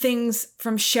things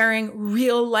from sharing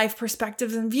real life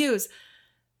perspectives and views.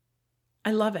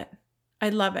 I love it. I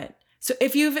love it. So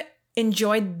if you've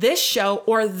enjoyed this show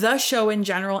or the show in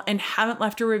general and haven't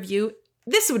left a review,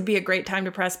 this would be a great time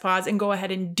to press pause and go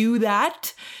ahead and do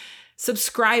that.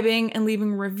 Subscribing and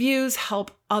leaving reviews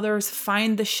help others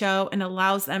find the show and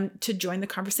allows them to join the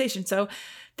conversation. So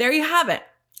there you have it.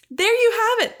 There you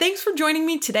have it. Thanks for joining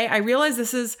me today. I realize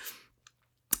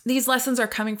these lessons are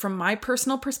coming from my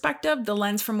personal perspective, the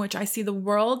lens from which I see the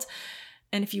world.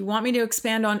 And if you want me to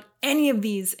expand on any of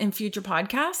these in future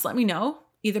podcasts, let me know,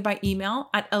 either by email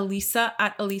at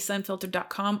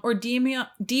elisa@elisaunfiltered.com or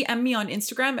DM me on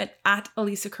Instagram at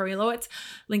Elisa Kurilowitz.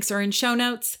 Links are in show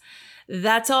notes.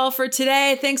 That's all for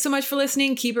today. Thanks so much for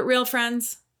listening. Keep it real,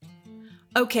 friends.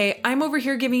 Okay, I'm over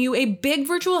here giving you a big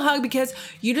virtual hug because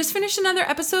you just finished another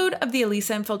episode of the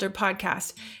Elisa Unfiltered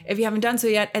podcast. If you haven't done so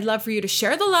yet, I'd love for you to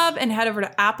share the love and head over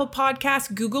to Apple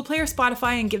Podcasts, Google Play, or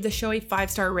Spotify and give the show a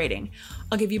 5-star rating.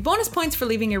 I'll give you bonus points for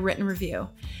leaving a written review.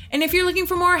 And if you're looking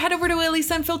for more, head over to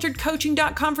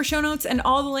elisaunfilteredcoaching.com for show notes and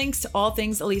all the links to all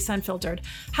things Elisa Unfiltered.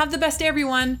 Have the best day,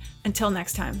 everyone. Until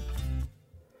next time.